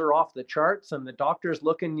levels are off the charts, and the doctor's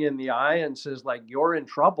looking you in the eye and says like you're in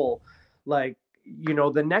trouble, like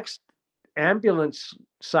the next ambulance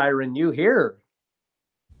siren you hear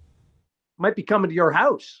might be coming to your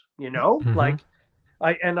house, Mm-hmm. like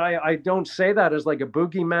I don't say that as like a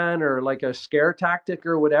boogeyman or like a scare tactic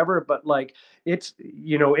or whatever, but like it's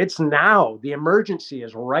now. The emergency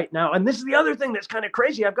is right now. And this is the other thing that's kind of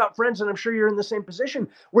crazy. I've got friends, and I'm sure you're in the same position,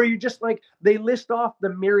 where you just like, they list off the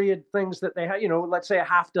myriad things that they have, let's say a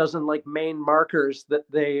half dozen like main markers that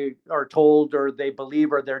they are told or they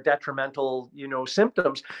believe are their detrimental,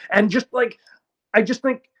 symptoms. And just like, I just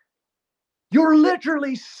think you're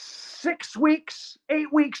literally 6 weeks,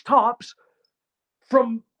 8 weeks tops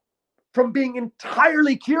from being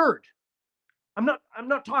entirely cured. I'm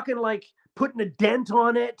not talking like putting a dent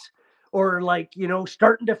on it or like,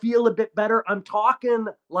 starting to feel a bit better. I'm talking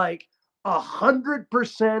like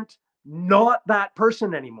 100% not that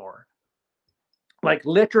person anymore. Like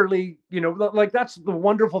literally, like that's the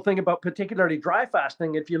wonderful thing about particularly dry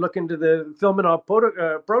fasting. If you look into the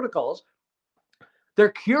Filminov protocols, they're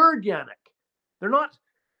cured, Yannick. They're not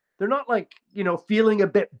like, feeling a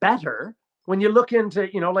bit better. When you look into,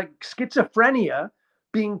 like schizophrenia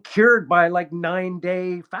being cured by like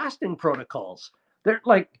 9-day fasting protocols, they're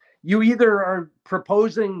like, you either are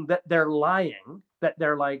proposing that they're lying, that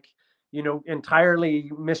they're like,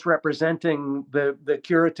 entirely misrepresenting the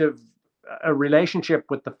curative relationship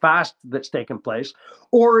with the fast that's taken place,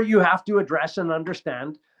 or you have to address and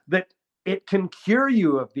understand that it can cure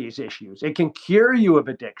you of these issues. It can cure you of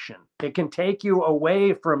addiction. It can take you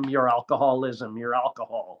away from your alcoholism, your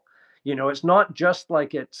alcohol. It's not just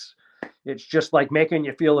like it's just like making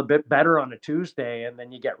you feel a bit better on a Tuesday and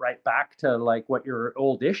then you get right back to like what your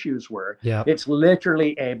old issues were. Yeah. It's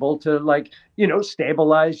literally able to like,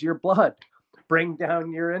 stabilize your blood, bring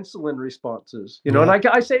down your insulin responses, and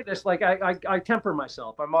I say this, like, I temper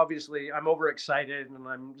myself. I'm overexcited and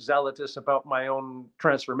I'm zealotous about my own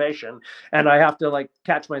transformation. And I have to like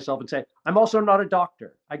catch myself and say, I'm also not a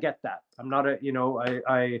doctor. I get that. I'm not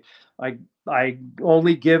I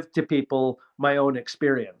only give to people my own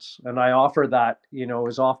experience. And I offer that,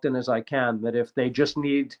 as often as I can, that if they just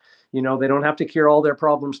need, they don't have to cure all their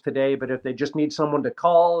problems today, but if they just need someone to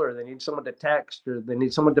call, or they need someone to text, or they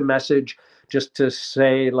need someone to message, just to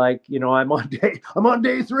say like, I'm on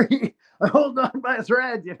day 3. I hold on by a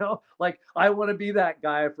thread, like I want to be that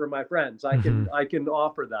guy for my friends. I can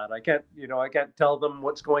offer that. I can't tell them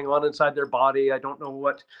what's going on inside their body. I don't know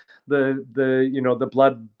what the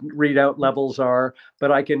blood readout levels are,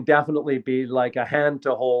 but I can definitely be like a hand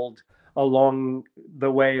to hold along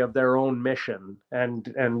the way of their own mission.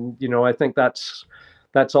 And I think that's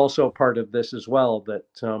also part of this as well, that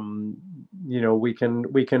we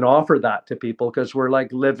can offer that to people because we're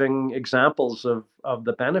like living examples of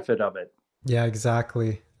the benefit of it. Yeah,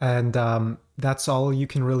 exactly. And that's all you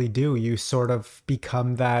can really do. You sort of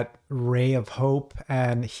become that ray of hope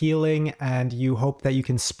and healing, and you hope that you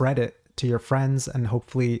can spread it to your friends, and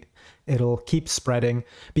hopefully it'll keep spreading,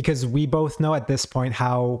 because we both know at this point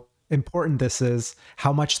how important this is,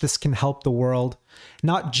 how much this can help the world,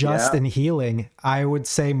 not just in healing. I would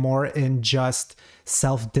say more in just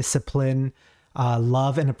self-discipline,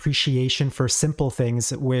 love and appreciation for simple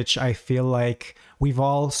things, which I feel like we've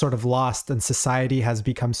all sort of lost, and society has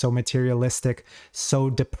become so materialistic, so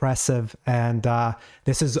depressive. And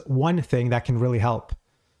this is one thing that can really help.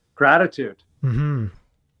 Gratitude. Mm-hmm.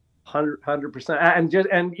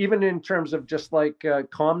 100%. And even in terms of just like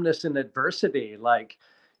calmness in adversity, like,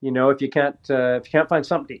 if you can't find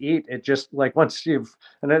something to eat, it just like once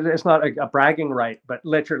and it's not a bragging right, but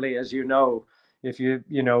literally, as you know, if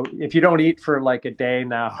if you don't eat for like a day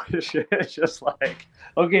now, it's just like,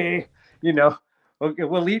 okay, okay,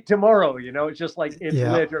 we'll eat tomorrow. It's just like, it's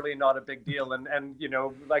literally not a big deal. And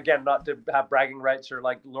again, not to have bragging rights or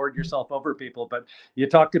like lord yourself over people, but you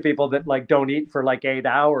talk to people that like don't eat for like 8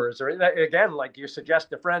 hours, or again, like you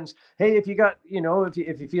suggest to friends, hey, if you got,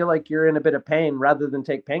 if you feel like you're in a bit of pain, rather than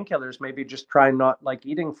take painkillers, maybe just try not like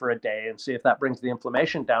eating for a day and see if that brings the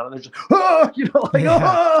inflammation down. And they're just, well, you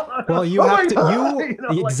have to,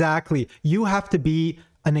 exactly. You have to be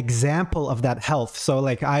an example of that health. So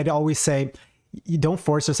like I'd always say, you don't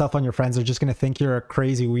force yourself on your friends. They're just going to think you're a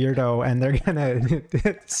crazy weirdo, and they're going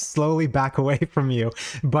to slowly back away from you.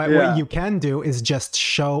 But what you can do is just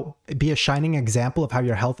be a shining example of how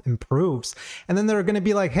your health improves. And then they're going to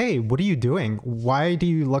be like, hey, what are you doing? Why do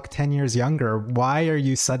you look 10 years younger? Why are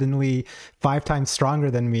you suddenly 5 times stronger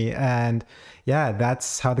than me? And yeah,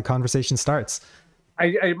 that's how the conversation starts.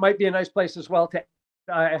 It might be a nice place as well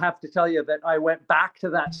I have to tell you that I went back to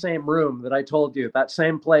that same room that I told you, that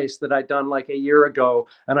same place that I'd done like a year ago.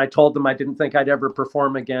 And I told them I didn't think I'd ever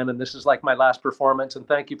perform again. And this is like my last performance. And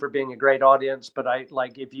thank you for being a great audience. But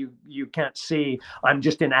if you can't see, I'm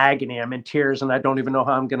just in agony. I'm in tears and I don't even know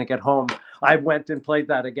how I'm going to get home. I went and played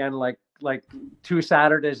that again, like 2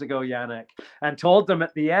 Saturdays ago, Yannick, and told them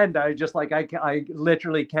at the end, I just like, I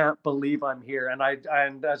literally can't believe I'm here.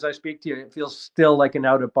 And as I speak to you, it feels still like an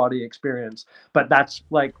out of body experience, but that's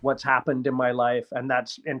like what's happened in my life. And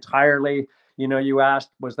that's entirely, you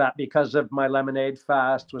asked, was that because of my lemonade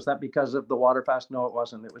fast? Was that because of the water fast? No, it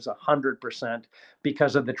wasn't. It was 100%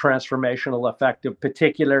 because of the transformational effect of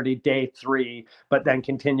particularly day 3, but then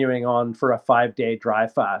continuing on for a 5-day dry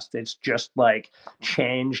fast. It's just like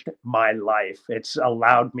changed my life. It's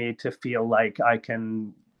allowed me to feel like I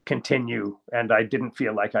can continue, and I didn't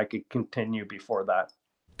feel like I could continue before that.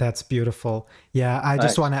 That's beautiful. Yeah, I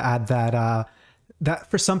just want to add that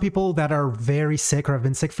for some people that are very sick or have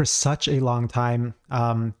been sick for such a long time,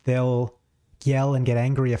 they'll yell and get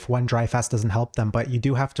angry if one dry fast doesn't help them. But you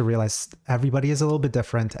do have to realize everybody is a little bit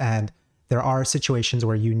different, and there are situations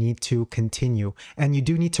where you need to continue, and you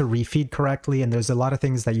do need to refeed correctly. And there's a lot of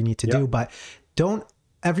things that you need to do, but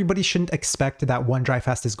everybody shouldn't expect that one dry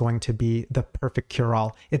fast is going to be the perfect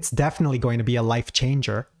cure-all. It's definitely going to be a life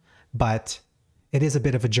changer, but it is a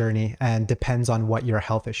bit of a journey and depends on what your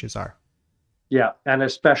health issues are. Yeah, and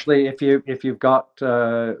especially if you've got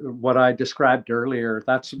what I described earlier,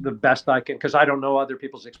 that's the best I can, because I don't know other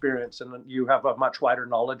people's experience, and you have a much wider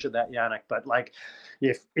knowledge of that, Yannick. But like,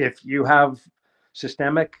 if you have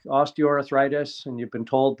systemic osteoarthritis and you've been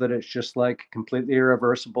told that it's just like completely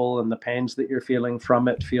irreversible, and the pains that you're feeling from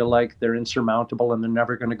it feel like they're insurmountable and they're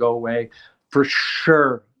never going to go away, for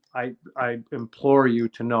sure, I implore you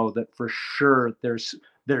to know that for sure there's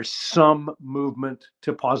some movement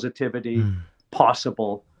to positivity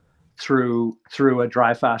possible through a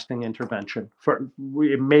dry fasting intervention.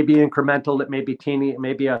 It may be incremental, it may be teeny, it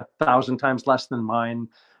may be 1,000 times less than mine,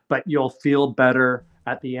 but you'll feel better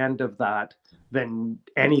at the end of that than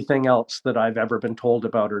anything else that I've ever been told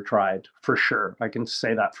about or tried, for sure. I can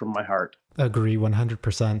say that from my heart. Agree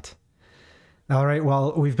 100%. All right.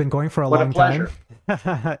 Well, we've been going for a long time.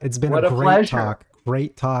 It's been a great talk.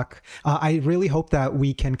 Great talk. I really hope that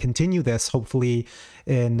we can continue this, hopefully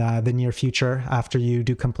in the near future, after you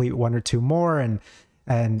do complete 1 or 2 more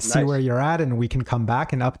and see where you're at, and we can come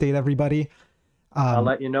back and update everybody. I'll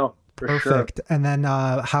let you know. Perfect. Sure. And then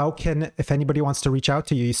if anybody wants to reach out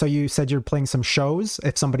to you, so you said you're playing some shows.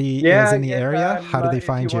 If somebody is in the area, how do they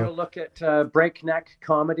find you? If you want to look at Breakneck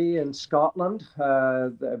Comedy in Scotland,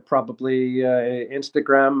 probably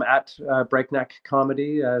Instagram at Breakneck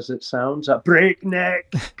Comedy, as it sounds.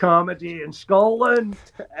 Breakneck Comedy in Scotland.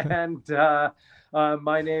 And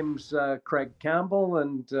my name's Craig Campbell,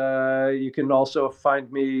 and you can also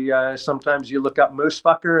find me. Sometimes you look up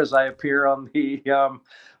Moosefucker as I appear on the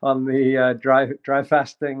dry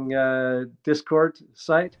fasting Discord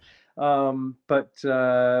site. But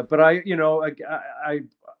I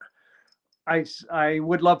I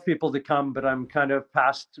would love people to come, but I'm kind of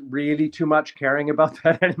past really too much caring about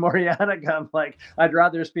that anymore, Yannick. I'm like, I'd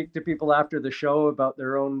rather speak to people after the show about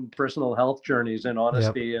their own personal health journeys, in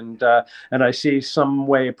honesty. Yep. And I see some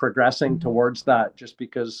way progressing towards that, just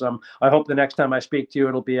because I hope the next time I speak to you,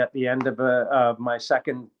 it'll be at the end of my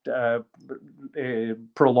second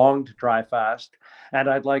prolonged dry fast. And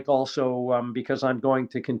I'd like also, because I'm going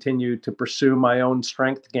to continue to pursue my own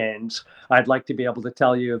strength gains, I'd like to be able to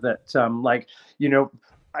tell you that,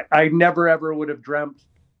 I never ever would have dreamt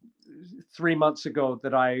 3 months ago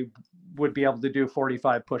that I would be able to do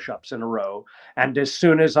 45 push-ups in a row. And as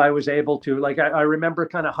soon as I was able to, like, I remember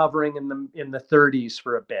kind of hovering in the 30s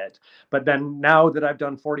for a bit, but then now that I've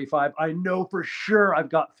done 45, I know for sure I've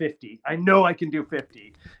got 50. I know I can do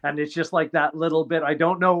 50. And it's just like that little bit. I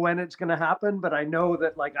don't know when it's going to happen, but I know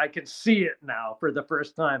that, like, I can see it now for the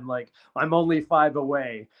first time. Like, I'm only 5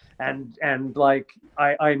 away. And like,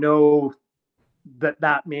 I know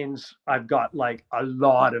that means I've got like a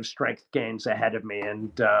lot of strength gains ahead of me,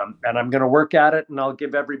 and I'm going to work at it, and I'll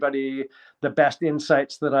give everybody the best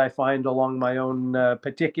insights that I find along my own,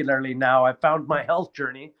 particularly now I've found my health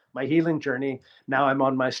journey, my healing journey. Now I'm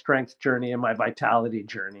on my strength journey and my vitality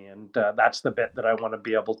journey. And that's the bit that I want to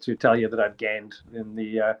be able to tell you that I've gained in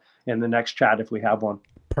the next chat, if we have one.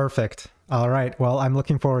 Perfect. All right. Well, I'm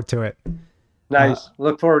looking forward to it. Nice.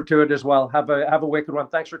 Look forward to it as well. Have a wicked one.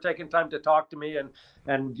 Thanks for taking time to talk to me,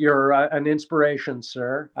 and you're an inspiration,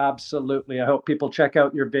 sir. Absolutely. I hope people check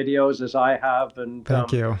out your videos as I have, and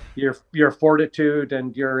thank you. Your fortitude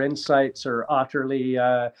and your insights are utterly.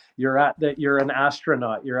 You're an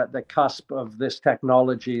astronaut. You're at the cusp of this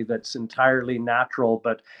technology that's entirely natural,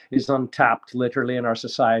 but is untapped literally in our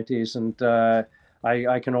societies. And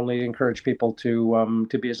I can only encourage people to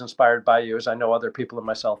be as inspired by you as I know other people and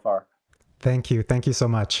myself are. Thank you. Thank you so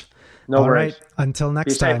much. No worries. All right. Until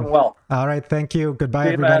next time. Be safe and well. All right. Thank you. Goodbye,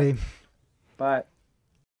 everybody. Bye.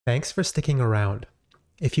 Thanks for sticking around.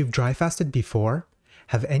 If you've dry fasted before,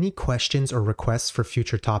 have any questions or requests for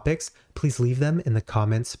future topics, please leave them in the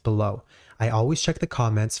comments below. I always check the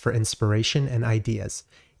comments for inspiration and ideas.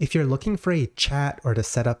 If you're looking for a chat or to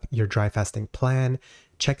set up your dry fasting plan,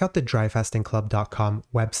 check out the dryfastingclub.com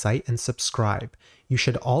website and subscribe. You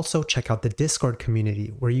should also check out the Discord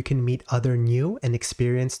community where you can meet other new and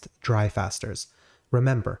experienced dry fasters.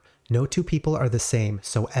 Remember, no two people are the same,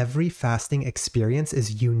 so every fasting experience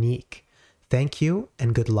is unique. Thank you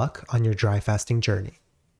and good luck on your dry fasting journey.